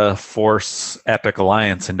need to force Epic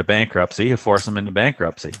Alliance into bankruptcy, you force them into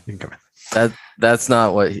bankruptcy. You can come in. That's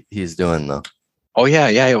not what he's doing though. Oh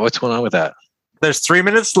yeah. What's going on with that? There's 3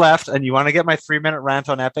 minutes left, and you want to get my 3-minute rant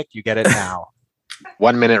on Epic? You get it now.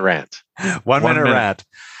 1 minute rant. 1 minute rant.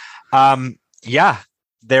 Yeah,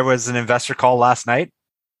 there was an investor call last night,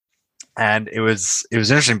 and it was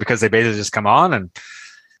interesting because they basically just come on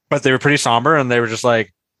but they were pretty somber, and they were just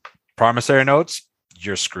like, promissory notes,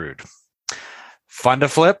 you're screwed. Fund to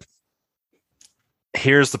flip.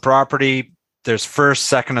 Here's the property. There's first,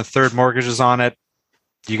 second, and third mortgages on it.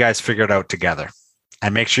 You guys figure it out together,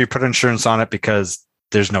 and make sure you put insurance on it because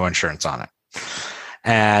there's no insurance on it.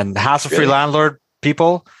 And hassle-free landlord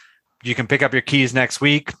people, you can pick up your keys next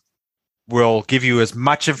week. We'll give you as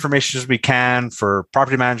much information as we can for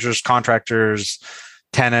property managers, contractors,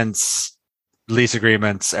 tenants, lease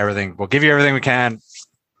agreements, everything. We'll give you everything we can.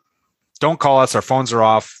 Don't call us. Our phones are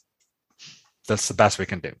off. That's the best we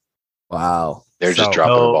can do. Wow. They're just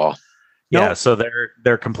dropping the ball. Yeah, Nope. so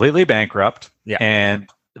they're completely bankrupt. Yeah. And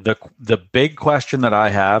the big question that I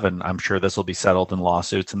have, and I'm sure this will be settled in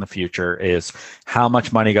lawsuits in the future, is how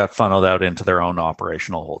much money got funneled out into their own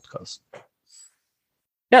operational holdcos.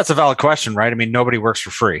 Yeah, it's a valid question, right? I mean, nobody works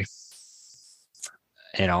for free.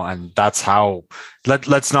 And that's how,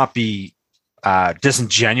 let's not be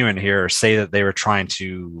disingenuous here or say that they were trying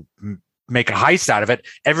to make a heist out of it.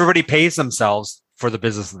 Everybody pays themselves for the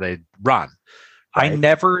business that they run. Right?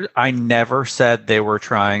 I never said they were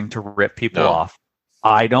trying to rip people off.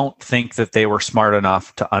 I don't think that they were smart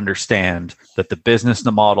enough to understand that the business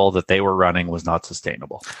model that they were running was not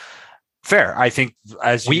sustainable. Fair. I think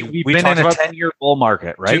as we've been in a 10-year bull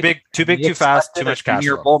market, right? Too big, too fast, too much cash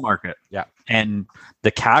 10-year flow. bull market. Yeah. And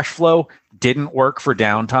the cash flow didn't work for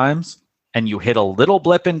downtimes, and you hit a little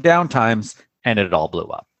blip in downtimes, and it all blew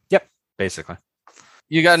up. Yep, basically.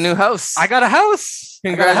 You got a new house. I got a house.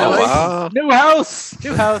 Congratulations. Oh, wow. New house.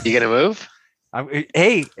 New house. You gonna move?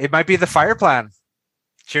 Hey, it might be the fire plan.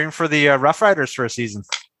 Cheering for the Rough Riders for a season.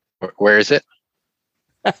 Where is it?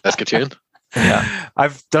 Saskatoon? Yeah. I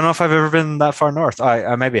don't know if I've ever been that far north.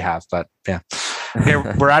 I maybe have, but yeah. Okay,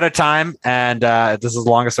 we're out of time, and this is the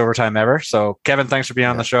longest overtime ever. So, Kevin, thanks for being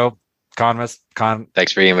on the show. Thanks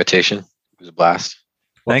Thanks for the invitation. It was a blast.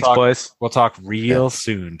 Thanks, boys. We'll talk real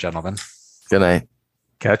soon, gentlemen. Good night.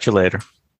 Catch you later.